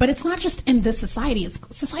culture, but it's not just in this society, it's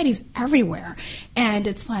societies everywhere. And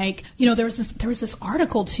it's like, you know, there was this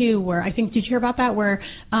article too where, I think, did you hear about that, where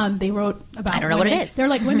they wrote about, I don't know women, what it is. they're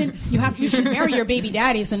like, women, you should marry your baby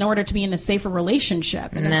daddies in order to be in a safer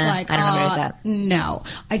relationship. And it's like, I don't agree with that. no.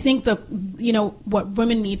 I think what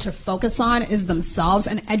women need to focus on is themselves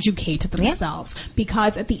and educate themselves.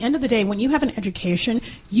 Because at the end of the day, when you have an education,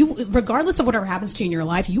 you, regardless of whatever happens to you in your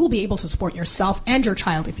life, you will be able to support yourself and your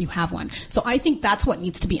child if you have one. So I think that's what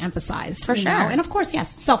needs to be emphasized. For you sure. know? And of course,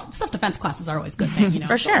 yes, self-defense classes are always a good thing. You know,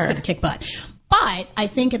 For it's always sure. good to kick butt. But I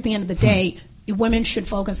think at the end of the day, women should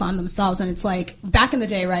focus on themselves. And it's like, back in the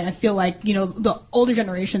day, right, I feel like, you know, the older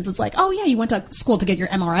generations, it's like, oh yeah, you went to school to get your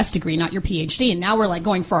MRS degree, not your PhD. And now we're like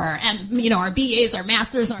going for our BAs, our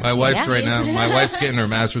masters. My wife's right now. My wife's getting her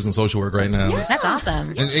master's in social work right now. Yeah. That's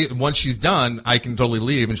awesome. And once she's done, I can totally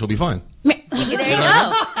leave and she'll be fine. There you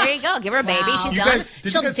go. There you go. Give her a baby. She's You done. guys- did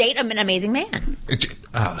you She'll guys- date an amazing man.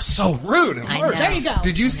 So rude and I harsh. know. There you go.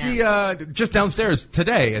 Did you see just downstairs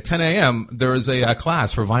today at 10 a.m. there is a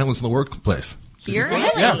class for violence in the workplace? Here? Really?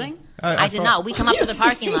 Yeah. I did not. We come up to the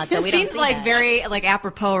parking lot, so we It don't seems see like that. very like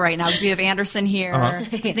apropos right now because we have Anderson here. I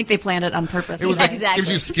think they planned it on purpose. It was like Exactly.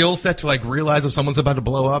 gives you skill set to like realize if someone's about to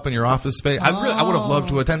blow up in your office space. I would have loved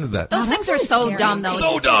to have attended that. Those things are so scary. dumb, though.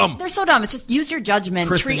 So dumb. They're so dumb. It's just use your judgment.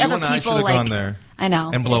 Kristen, treat you other and I people should have like gone there. I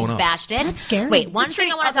know. And blown up. Bashed it. That's scary. Wait, one Just thing I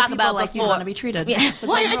treat want to other talk people about like you before. want to be treated. Yeah.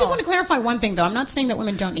 Well, I just want to clarify one thing, though. I'm not saying that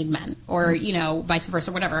women don't need men or, you know, vice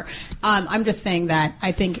versa, whatever. I'm just saying that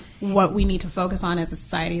I think what we need to focus on as a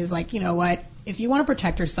society is like, you know what? If you want to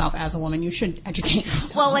protect yourself as a woman, you should educate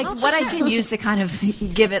yourself. Well, like what I can use to kind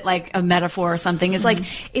of give it like a metaphor or something is like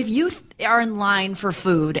if you are in line for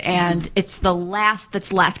food and it's the last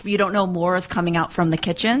that's left, but you don't know more is coming out from the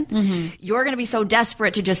kitchen, you're going to be so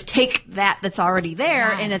desperate to just take that's already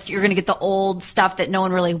there, and you're going to get the old stuff that no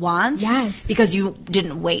one really wants. Yes. Because you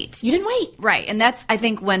didn't wait. You didn't wait. Right, and that's I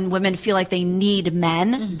think when women feel like they need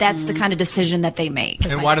men, that's the kind of decision that they make.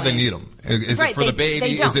 And why do they need them? Is Right, it for the they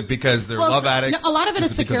baby? don't. Is it because they're Well, love no, addicts? a lot of it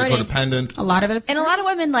is it because they're security. codependent? A lot of it is And a lot of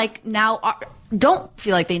women like now don't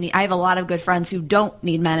feel like they need. I have a lot of good friends who don't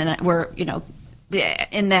need men, and we're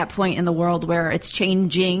in that point in the world where it's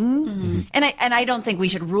changing. And I don't think we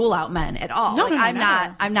should rule out men at all. No, like, no, no, I'm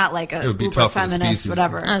never. not like a It would be uber tough for the feminist, species.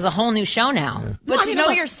 whatever. There's a whole new show now. But No, I to mean, know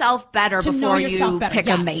look, yourself better to know before yourself you better. pick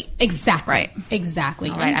Yes. a mate. Exactly. Right. Exactly.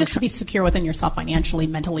 right, And I'm just to be secure within yourself financially,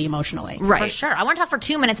 mentally, emotionally. Right. For sure. I want to talk for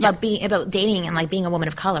 2 minutes about dating and like being a woman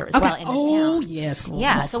of color as Okay. well in this Oh, town. yes. Cool.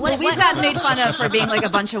 Yeah. So what? We've gotten made fun of for being like a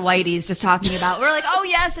bunch of whiteys just talking about. We're like, oh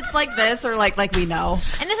yes, it's like this, or like we know.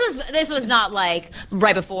 And this was not like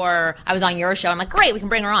right before I was on your show. I'm like, great, we can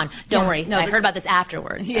bring her on. Don't worry. No, I heard about this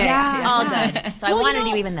afterwards. Yeah. All good. So I Well, wanted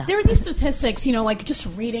you even though. there are these statistics, like just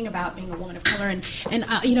reading about being a woman of color, and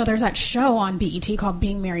there's that show on BET called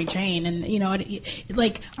Being Mary Jane, and I remember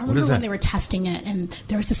is when that? they were testing it, and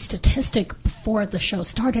there was a statistic before the show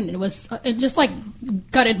started, and it just like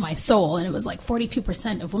gutted my soul, and it was like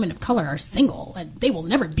 42% of women of color are single, and they will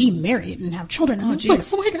never be married and have children. And I was like,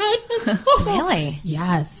 oh my god, Really?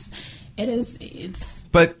 Yes, it is. It's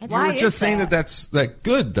But you Why were is just saying that? that's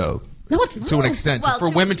good, though. no, it's not To an extent, Well, for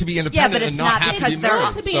women to be independent but and it's not not have to because be they're married.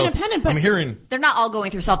 not to be So independent, but- I'm hearing. They're not all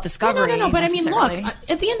going through self-discovery. No. But I mean, look. necessarily.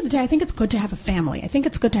 At the end of the day, I think it's good to have a family. I think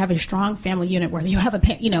it's good to have a strong family unit where you have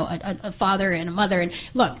a father and a mother. And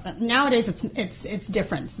look, nowadays it's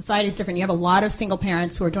different. Society's different. You have a lot of single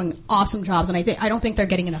parents who are doing awesome jobs, and I don't think they're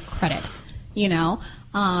getting enough credit.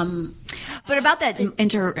 But about that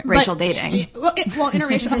interracial dating. Well,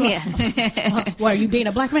 interracial. Yeah. What, are you dating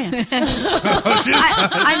a black man?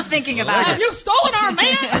 I'm thinking about Have it. you stolen our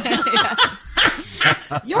man?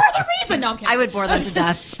 You're the reason. No, I'm kidding. I would bore them to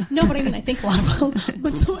death. No, but I mean, I think a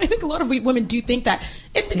lot of women do think that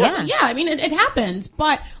it's because I mean, it happens.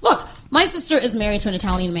 But look, my sister is married to an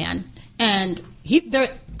Italian man, and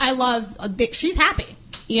she's happy.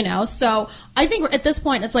 So I think at this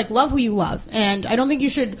point, it's like love who you love, and I don't think you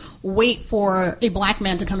should wait for a black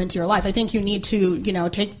man to come into your life. I think you need to,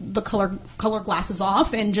 take the color glasses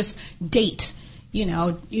off and just date.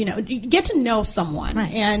 Get to know someone.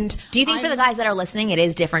 Right. And Do you think for the guys that are listening, it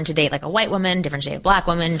is different to date like a white woman, different to date a black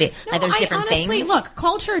woman? Like there's different honestly, things. Look,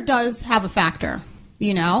 culture does have a factor,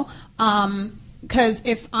 because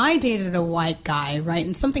if I dated a white guy, right,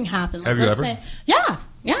 and something happened, like, Have you let's ever? say, yeah,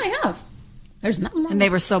 I have. There's nothing wrong. And they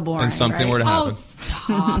were so boring. And something right? were to happen. Oh,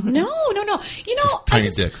 stop. No. You know, Just tiny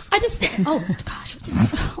dicks. I just think, oh, gosh.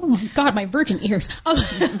 Oh, my God, my virgin ears.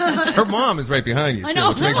 Her mom is right behind you, too, I know.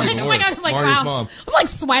 which makes it even Oh, my worse. God, I'm like, Marnie's wow. mom. I'm like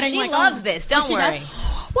sweating. She like, loves this. Don't she worry. does?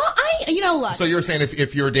 Well, look. So you're saying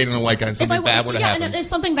if you were dating a white guy and something bad would have happened? And if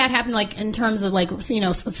something bad happened, like in terms of like,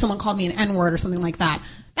 someone called me an N-word or something like that,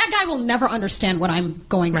 that guy will never understand what I'm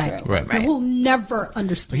going through. Right. He will never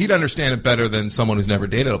understand. He'd understand it better than someone who's never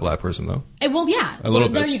dated a black person, though. Well, yeah. A little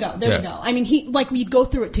bit. There you go. There you go. I mean, we'd go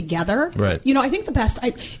through it together. Right. You know, I think the best,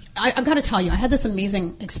 I've got to tell you, I had this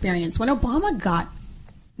amazing experience. When Obama got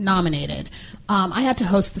nominated, I had to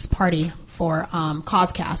host this party for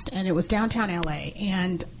Causecast, and it was downtown LA,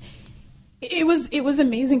 and it was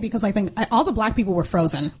amazing because I think all the black people were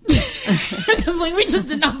frozen because we just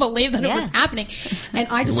did not believe that it was happening, and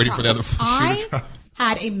I just waiting for the other shoe to drop.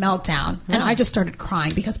 Had a meltdown, and I just started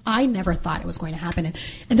crying because I never thought it was going to happen,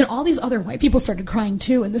 and then all these other white people started crying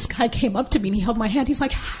too, and this guy came up to me and he held my hand. He's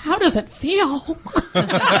like, "How does it feel?" Douche!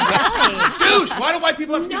 Why do white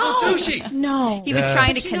people have to be so douchey? No, He was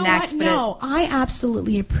trying to But you know connect, what? but No, I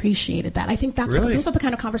absolutely appreciated that. I think those are the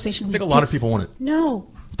kind of conversations I think a lot of people want it. No,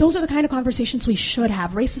 those are the kind of conversations we should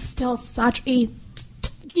have. Race is still such a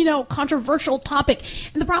controversial topic,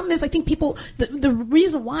 and the problem is, I think people. The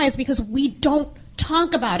reason why is because we don't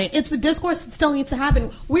talk about it. It's a discourse that still needs to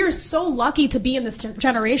happen. We're so lucky to be in this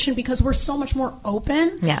generation because we're so much more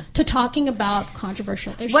open to talking about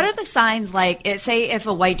controversial issues. What are the signs, like, say if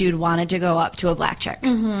a white dude wanted to go up to a black chick,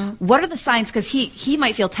 what are the signs? Because he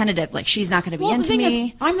might feel tentative, like she's not going to be into me.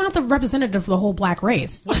 Is, I'm not the representative of the whole black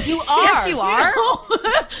race. You are. Yes, you are.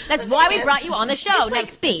 That's why we brought you on the show.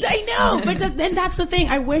 Next speak. I know, but then that's the thing.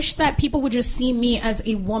 I wish that people would just see me as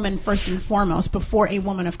a woman first and foremost before a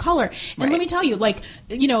woman of color. And let me tell you,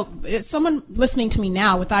 someone listening to me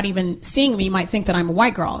now without even seeing me might think that I'm a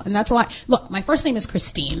white girl, and that's a lot. Look, my first name is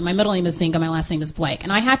Christine, my middle name is Zenga, my last name is Blake,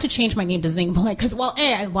 and I had to change my name to Zinga Blake because,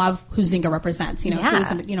 I love who Zenga represents. She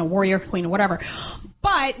was a warrior queen or whatever.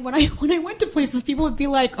 But when I went to places, people would be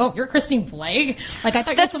like, "Oh, you're Christine Blake." Like I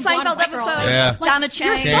thought that's you're a some blonde Seinfeld white girl. episode. Yeah. Donna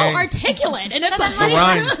Chang. You're so articulate, and it's So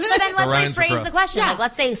then let's rephrase the question. Like,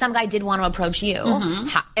 let's say some guy did want to approach you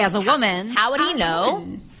As a woman. How would he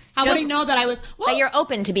know? How would he know that I was? That you're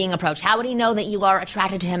open to being approached. How would he know that you are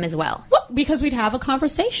attracted to him as well? Well, because we'd have a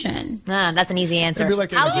conversation. That's an easy answer. It'd be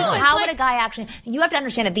like how anything else. how would a guy actually? You have to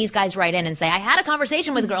understand that these guys write in and say, "I had a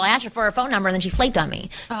conversation with a girl. I asked her for her phone number, and then she flaked on me."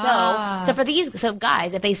 So for these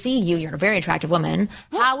guys, if they see you're a very attractive woman.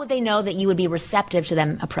 How would they know that you would be receptive to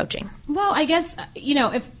them approaching? Well, I guess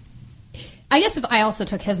if I also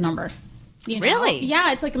took his number. Really?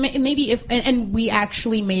 Yeah, it's like maybe and we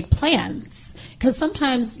actually made plans. Because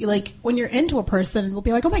sometimes, like, when you're into a person, we'll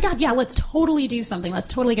be like, oh, my God, yeah, let's totally do something. Let's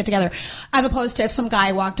totally get together. As opposed to if some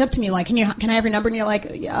guy walked up to me like, can I have your number? And you're like,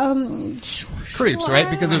 Creeps, right?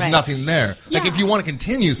 Because there's nothing there. Yeah. Like, if you want to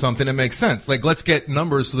continue something, it makes sense. Like, let's get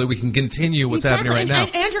numbers so that we can continue what's happening right now.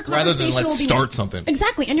 And your rather than conversation let's start something.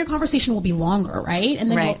 Exactly. And your conversation will be longer, right? And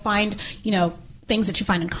then you'll find, things that you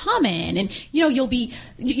find in common, and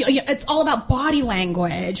it's all about body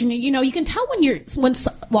language, and you can tell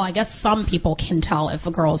I guess some people can tell if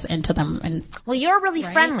a girl's into them. And you're really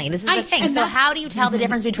friendly. This is the thing. So how do you tell the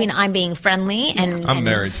difference between I'm being friendly and I'm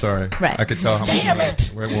married? Sorry, right? I could tell how much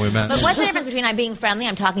when we met. But what's the difference between I'm being friendly,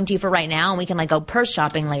 I'm talking to you for right now, and we can go purse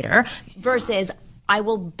shopping later, versus I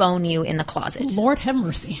will bone you in the closet? Lord have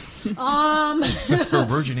mercy. Her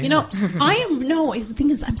virgin. The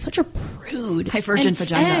thing is, I'm such a prude. High virgin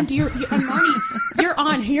vagina. And Marni, you're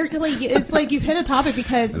on here. It's like you've hit a topic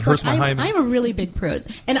because I'm a really big prude,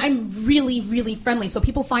 and I'm really, really friendly. So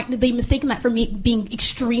people they mistaken that for me being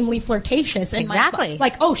extremely flirtatious. And exactly.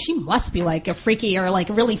 Oh, she must be like a freaky or like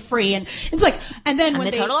really free, and it's like, and then I'm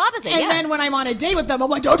the total opposite. And then when I'm on a date with them, I'm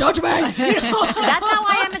like, don't touch me. That's how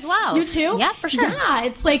I am as well. You too? Yeah, for sure. Yeah,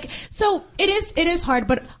 it's like, so it is hard,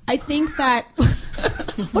 but I think that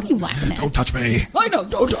what are you laughing at? Don't touch me. I know,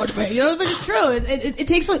 don't touch me. But it's true. It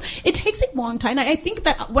takes a long time. I think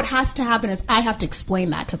that what has to happen is I have to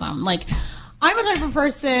explain that to them. Like, I'm a type of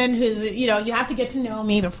person who's, you have to get to know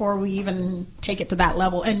me before we even take it to that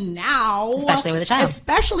level. And now,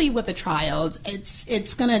 especially with a child,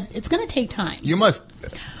 it's gonna take time. You must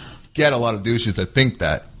get a lot of douches that think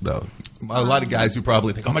that, though. A lot of guys who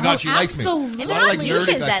probably think, "Oh my God, she likes me." Absolutely. A lot of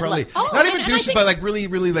nerdy guys probably not even douches, but really,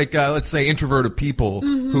 really let's say introverted people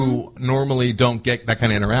who normally don't get that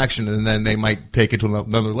kind of interaction, and then they might take it to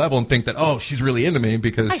another level and think that, "Oh, she's really into me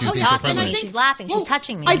because she's being so friendly." She's laughing. She's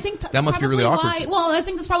touching me. I think that must be really awkward. I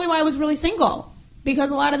think that's probably why I was really single.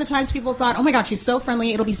 Because a lot of the times people thought, oh my God, she's so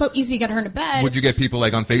friendly. It'll be so easy to get her into bed. Would you get people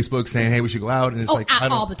like on Facebook saying, hey, we should go out? And it's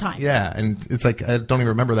all the time. Yeah. And it's like, I don't even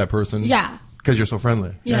remember that person. Yeah. Because you're so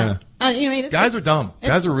friendly. Yeah. Guys are dumb.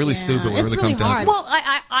 Guys are really stupid when it really comes down to it. Well,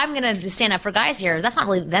 I'm going to stand up for guys here. That's not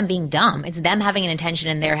really them being dumb. It's them having an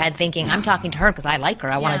intention in their head thinking, I'm talking to her because I like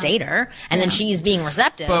her. I want to date her. And then she's being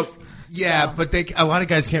receptive. But a lot of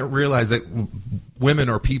guys can't realize that women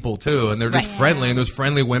are people too, and they're just friendly, and there's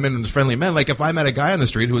friendly women and there's friendly men. Like if I met a guy on the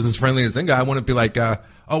street who was as friendly as Zenga, I wouldn't be like, oh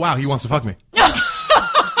wow, he wants to fuck me. You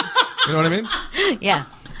know what I mean? Yeah.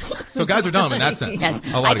 So guys are dumb in that sense. Yes.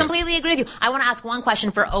 I completely agree with you. I want to ask one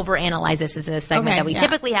question for Overanalyze This. It's a segment that we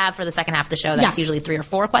typically have for the second half of the show. That's usually 3 or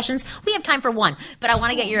 4 questions. We have time for 1, but I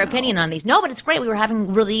want to get your opinion on these. No, but it's great. We were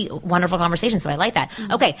having really wonderful conversations, so I like that.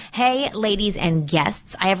 Okay. Hey, ladies and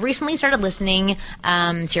guests. I have recently started listening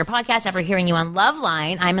to your podcast after hearing you on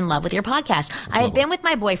Loveline. I'm in love with your podcast. I have been with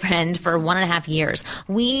my boyfriend for 1.5 years.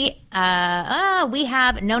 We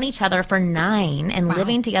have known each other for 9 and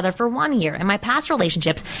living together for 1 year. In my past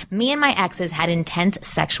relationships, me and my exes had intense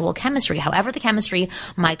sexual chemistry. However, the chemistry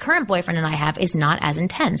my current boyfriend and I have is not as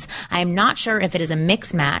intense. I am not sure if it is a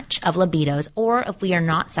mixed match of libidos or if we are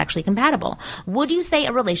not sexually compatible. Would you say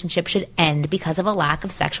a relationship should end because of a lack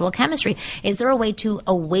of sexual chemistry? Is there a way to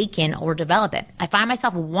awaken or develop it? I find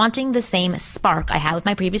myself wanting the same spark I had with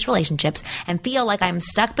my previous relationships and feel like I'm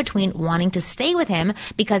stuck between wanting to stay with him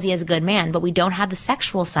because he is a good man, but we don't have the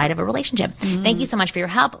sexual side of a relationship. Thank you so much for your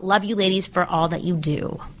help. Love you ladies for all that you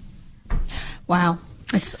do. Wow.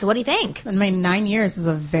 So what do you think? I mean, 9 years is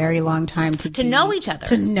a very long time to know each other.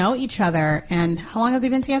 To know each other. And how long have they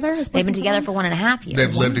been together? They've been together for 1.5 years.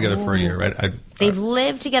 They've lived together for a year, right? They've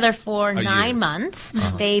lived together for 9 months.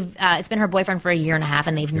 They've it's been her boyfriend for 1.5 years,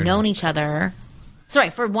 and they've known each other. Sorry,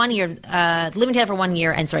 for 1 year, living together for 1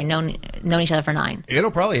 year, and known each other for 9.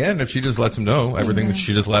 It'll probably end if she just lets him know everything that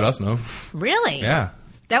she just let us know. Really? Yeah.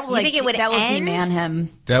 That will, think it would that will end? demand him.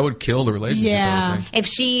 That would kill the relationship. Yeah. I think. If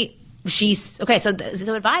she's okay. So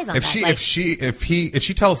advise on that. If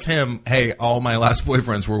she tells him, hey, all my last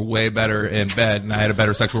boyfriends were way better in bed, and I had a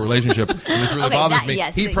better sexual relationship, and this really bothers me,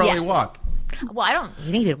 he'd probably walk. Well, I don't.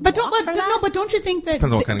 You think he'd but walk for that? but don't you think that?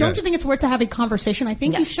 Don't you think it's worth to have a conversation? I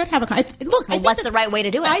think you should have a. Look, well, what's the right way to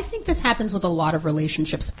do it? I think this happens with a lot of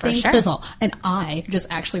relationships. Things fizzle, and I just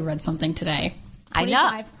actually read something today.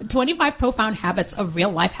 25 profound habits of real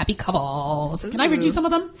life happy couples. Can I read you some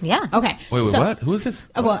of them? Yeah. Okay. Wait, what? Who is this?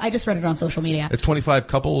 Well, I just read it on social media. It's 25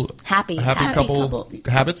 happy couple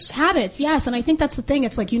habits? Habits, yes. And I think that's the thing.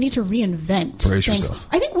 It's like you need to reinvent Brace things. yourself.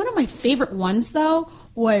 I think one of my favorite ones, though,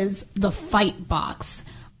 was the fight box.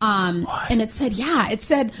 And it said,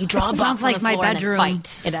 you draw a box sounds like my bedroom. And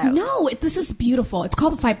fight it out. No, this is beautiful. It's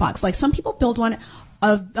called the fight box. Like some people build one.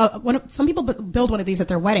 Some people build one of these at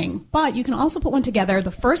their wedding, but you can also put one together the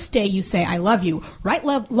first day you say, I love you, write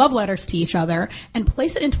love letters to each other, and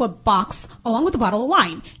place it into a box along with a bottle of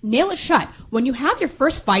wine. Nail it shut. When you have your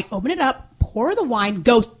first fight, open it up, pour the wine,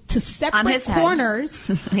 go to separate corners,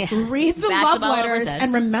 read the love letters,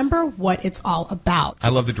 and remember what it's all about. I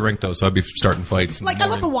love to drink, though, so I'd be starting fights. I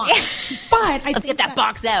love the wine. But Let's get that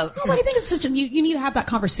box out. No, but I think it's you need to have that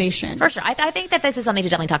conversation. For sure. I think that this is something to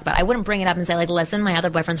definitely talk about. I wouldn't bring it up and say, listen, my other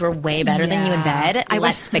boyfriends were way better than you in bed.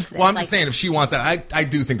 Let's fix this. Well, I'm just saying, if she wants that, I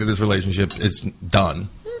do think that this relationship is done.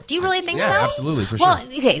 Do you really think so? Yeah, absolutely, for sure. Well,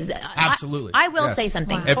 okay. Absolutely. I will say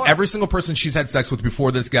something. If every single person she's had sex with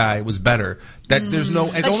before this guy was better, that there's no,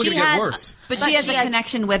 it's only going to get worse. But she has a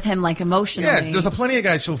connection with him, emotionally. Yes, there's plenty of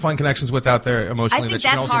guys she'll find connections with out there emotionally. I think that she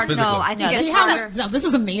can that's also hard. physically. No, I think it's harder. No, this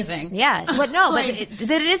is amazing. Yeah, but no, but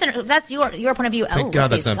it isn't. That's your point of view. Thank God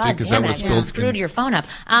that's empty because I would have spilled. Screwed your phone up.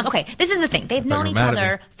 Okay, this is the thing. They've known each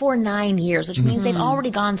other for 9 years, which means they've already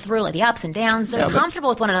gone through the ups and downs. They're comfortable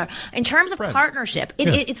with one another in terms of partnership.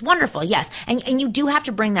 It's wonderful, yes, and you do have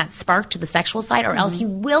to bring that spark to the sexual side, or else you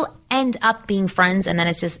will end up being friends, and then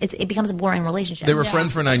it becomes a boring relationship. They were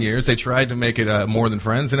friends for 9 years. They tried to make it more than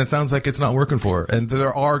friends, and it sounds like it's not working for her. And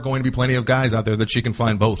there are going to be plenty of guys out there that she can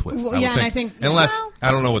find both with. Well, and I think unless I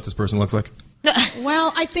don't know what this person looks like.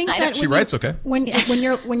 Well, I think that she writes okay. When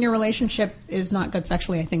your relationship is not good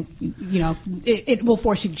sexually, I think it will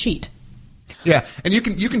force you to cheat. Yeah, and you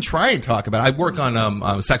can try and talk about it. I work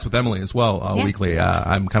on Sex with Emily as well weekly.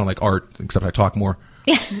 I'm kind of like Art, except I talk more.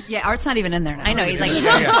 Yeah, Art's not even in there now. I know. He's like,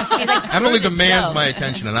 Emily demands show. my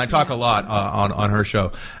attention, and I talk a lot on her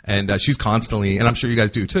show, and she's constantly, and I'm sure you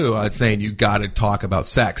guys do too, saying you got to talk about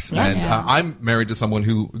sex. Yeah. And I'm married to someone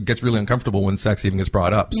who gets really uncomfortable when sex even gets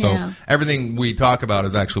brought up. So everything we talk about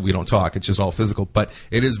is actually we don't talk; it's just all physical. But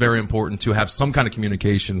it is very important to have some kind of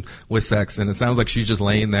communication with sex. And it sounds like she's just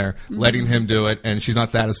laying there, letting him do it, and she's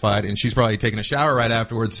not satisfied, and she's probably taking a shower right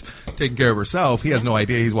afterwards, taking care of herself. He has no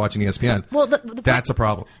idea he's watching ESPN. Well, that's a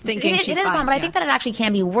problem. Thinking it is a problem, but I think that it actually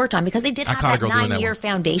can be worked on because they did have caught a that girl doing that 9-year once.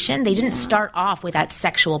 foundation. They didn't start off with that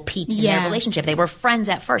sexual peak in their relationship. They were friends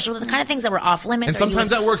at first. So the kind of things that were off limits. And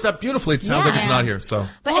sometimes that works out beautifully. It sounds like it's not here. So,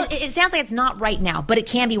 but it sounds like it's not right now, but it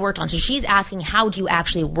can be worked on. So she's asking, how do you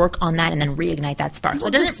actually work on that and then reignite that spark? So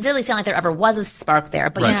it doesn't really sound like there ever was a spark there,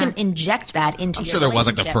 but you can inject that into I'm your sure there was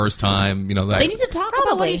like the relationship. first time, They need to talk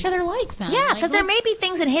about what each other like then. Yeah, because there may be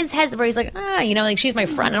things in his head where he's like, like she's my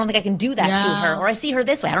friend. I don't think I can do that to her. Or I see her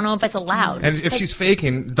this way. I don't know if it's allowed. And if she's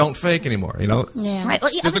faking, don't fake anymore, Yeah. Right.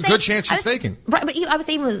 Well, There's a good chance she's faking. Right, but I was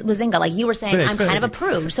saying with Zenga, like you were saying, I'm kind of a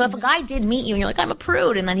prude. So if a guy did meet you and you're like, I'm a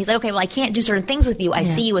prude, and then he's like, okay, well, I can't do certain things with you. I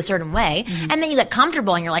see you a certain way. And then you get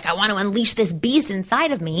comfortable and you're like, I want to unleash this beast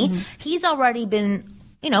inside of me. He's already been,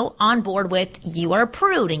 on board with you are a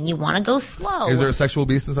prude and you want to go slow. Is there a sexual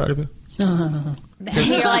beast inside of you?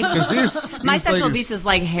 You're like, My sexual beast is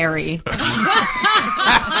like Harry.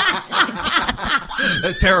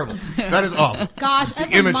 That's terrible. That is awful. Gosh,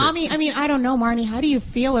 as a mommy, I don't know, Marni. How do you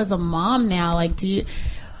feel as a mom now? Like, do you...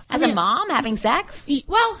 As a mom having sex?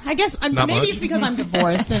 Well, I guess maybe it's because I'm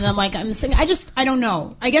divorced and I'm saying I don't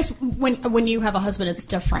know. I guess when you have a husband, it's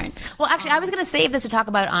different. Well, actually, I was going to save this to talk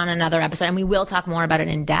about on another episode, and we will talk more about it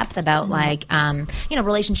in depth about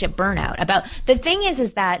relationship burnout. About the thing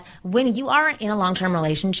is that when you are in a long-term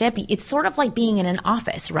relationship, it's sort of like being in an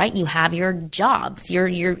office, right? You have your jobs. You have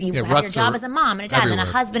your job as a mom and a dad and a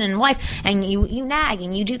husband and a wife, and you nag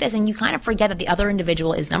and you do this, and you kind of forget that the other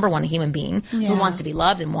individual is number one a human being who wants to be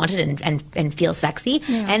loved and wanted and feel sexy.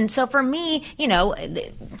 And so for me,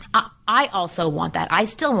 I also want that. I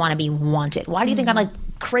still want to be wanted. Why do you think I'm like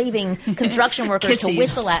craving construction workers to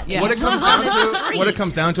whistle at me? What it comes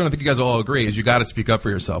down to, and I think you guys all agree, is you got to speak up for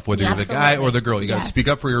yourself, whether you're the guy or the girl. You got to speak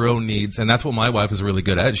up for your own needs, and that's what my wife is really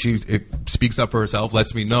good at. She speaks up for herself,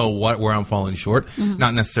 lets me know where I'm falling short,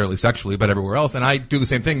 not necessarily sexually, but everywhere else. And I do the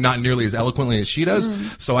same thing, not nearly as eloquently as she does.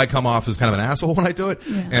 So I come off as kind of an asshole when I do it,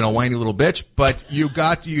 and a whiny little bitch. But you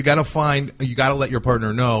got to let your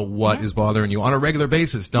partner know what is bothering you on a regular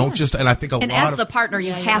basis. Don't just. And I think as the partner,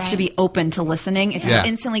 you have to be open to listening. If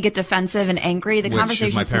you instantly get defensive and angry, the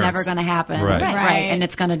conversation's never going to happen. Right. And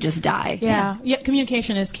it's going to just die. Yeah.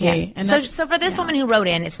 Communication is key. Yeah. And so for this woman who wrote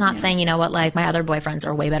in, it's not saying, like my other boyfriends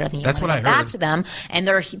are way better than you. That's what I heard. Back to them, and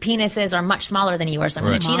their penises are much smaller than yours, so I'm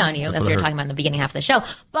going to cheat on you. That's what you're talking about in the beginning half of the show.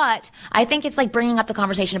 But I think it's like bringing up the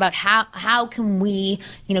conversation about how can we,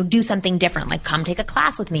 do something different? Like come take a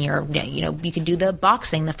class with me, or you could do the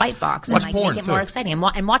boxing, the fight box, and watch porn, make it more exciting,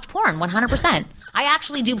 and watch porn 100%. I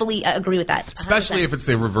actually do agree with that. 100%. Especially if it's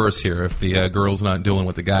the reverse here. If the girl's not doing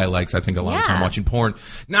what the guy likes, I think a lot of time watching porn.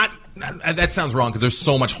 That sounds wrong because there's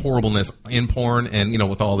so much horribleness in porn, and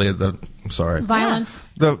with all the I'm sorry, violence.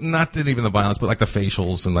 Not even the violence, but like the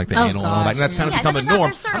facials and like the anal and all that. And that's kind of become a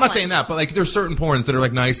norm. I'm not saying that, but like there's certain porns that are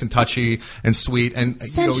like nice and touchy and sweet, and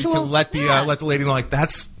you can let the lady know like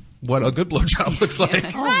that's what a good blowjob looks like.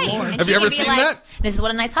 Right. Have you ever seen that? This is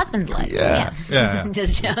what a nice husband's like. Yeah. And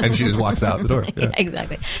she just walks out the door. Yeah.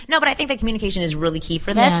 Exactly. No, but I think that communication is really key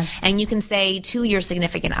for this. Yes. And you can say to your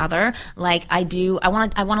significant other, like, I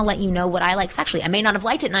want to let you know what I like sexually. I may not have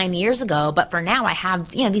liked it 9 years ago, but for now I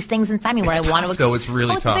have, these things inside me where I want to. Though it's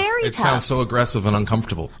really tough. It sounds so aggressive and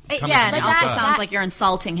uncomfortable. And it also sounds like you're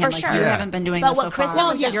insulting him. For like you haven't been doing but this so what Kristen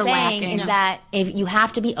far. was just saying is that if you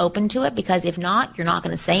have to be open to it, because if not, you're not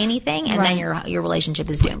going to say anything, and then your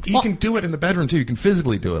relationship is doomed. You can do it in the bedroom too. You can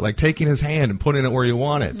physically do it, like taking his hand and putting it where you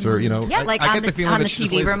want it, or like I on get the feeling on that the she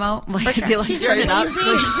just TV lays remote. For sure. Be like, turn it up.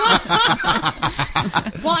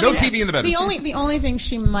 No TV in the bedroom. The only thing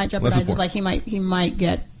she might jeopardize is like he might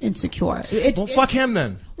get insecure. Fuck him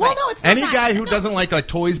then. Well, no, it's not any that. guy who doesn't like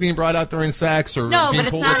toys being brought out during sex or No, being but it's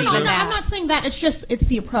told not what to even do. that. I'm not saying that. It's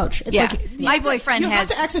the approach. It's like My boyfriend you has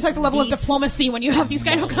have to exercise a level of diplomacy when you have these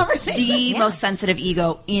kind of conversations. the most sensitive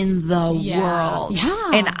ego in the world.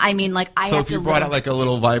 Yeah. And I mean, like, I So have if you to brought live- out like a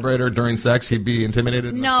little vibrator during sex, he'd be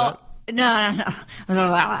intimidated and No. upset? No. I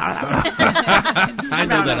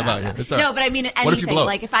know that about you. It's all right. No, but I mean anything. What if you blow?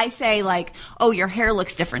 Like if I say like, "Oh, your hair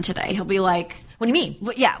looks different today," he'll be like, What do you mean?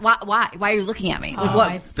 "Yeah, why are you looking at me?" Like,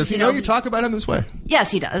 what? Does he know you talk about him this way? Yes,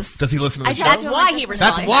 he does. Does he listen to the show? That's why he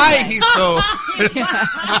That's why he's so.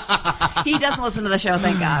 He doesn't listen to the show,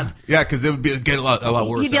 thank God. Yeah, because it would get a lot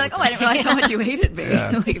worse. He'd be like, "Oh, I didn't realize how much you hated me."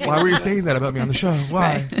 Yeah. Why were you saying that about me on the show?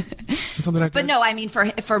 Why? Is this something I But no, I mean,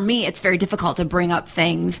 for me, it's very difficult to bring up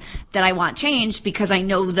things that I want changed because I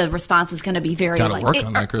know the response is going to be very. Gotta work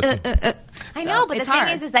on that, Kristen. I know, but the thing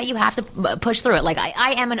is that you have to push through it. Like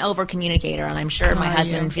I am an over communicator, and I'm sure my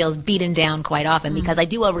husband feels beaten down quite often because I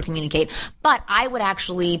do over communicate. But I would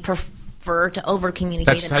actually prefer to over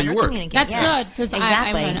communicate. That's and how you work. That's good because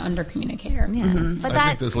exactly. I'm an under communicator. Yeah. But I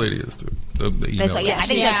think this lady is too. The email I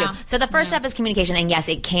think so too. So the first step is communication, and yes,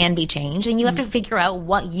 it can be changed, and you have to figure out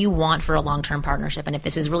what you want for a long-term partnership, and if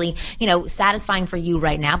this is really, satisfying for you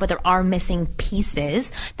right now, but there are missing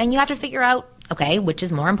pieces, then you have to figure out, okay, which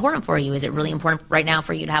is more important for you? Is it really important right now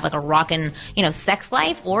for you to have like a rockin', sex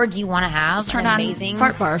life, or do you want to have an amazing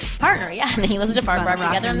Fart Barf partner? Yeah, and then you listen to Fart Barf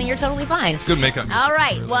together, and then you're totally fine. It's good makeup. All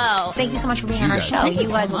right, well, thank you so much for being on our show. Thank you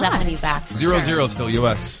guys so will much. definitely be back. 0-0 still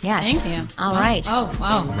U.S. Yeah, Thank you. All right. Oh,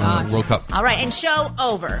 wow. God. World Cup. All right, and show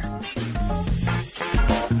over.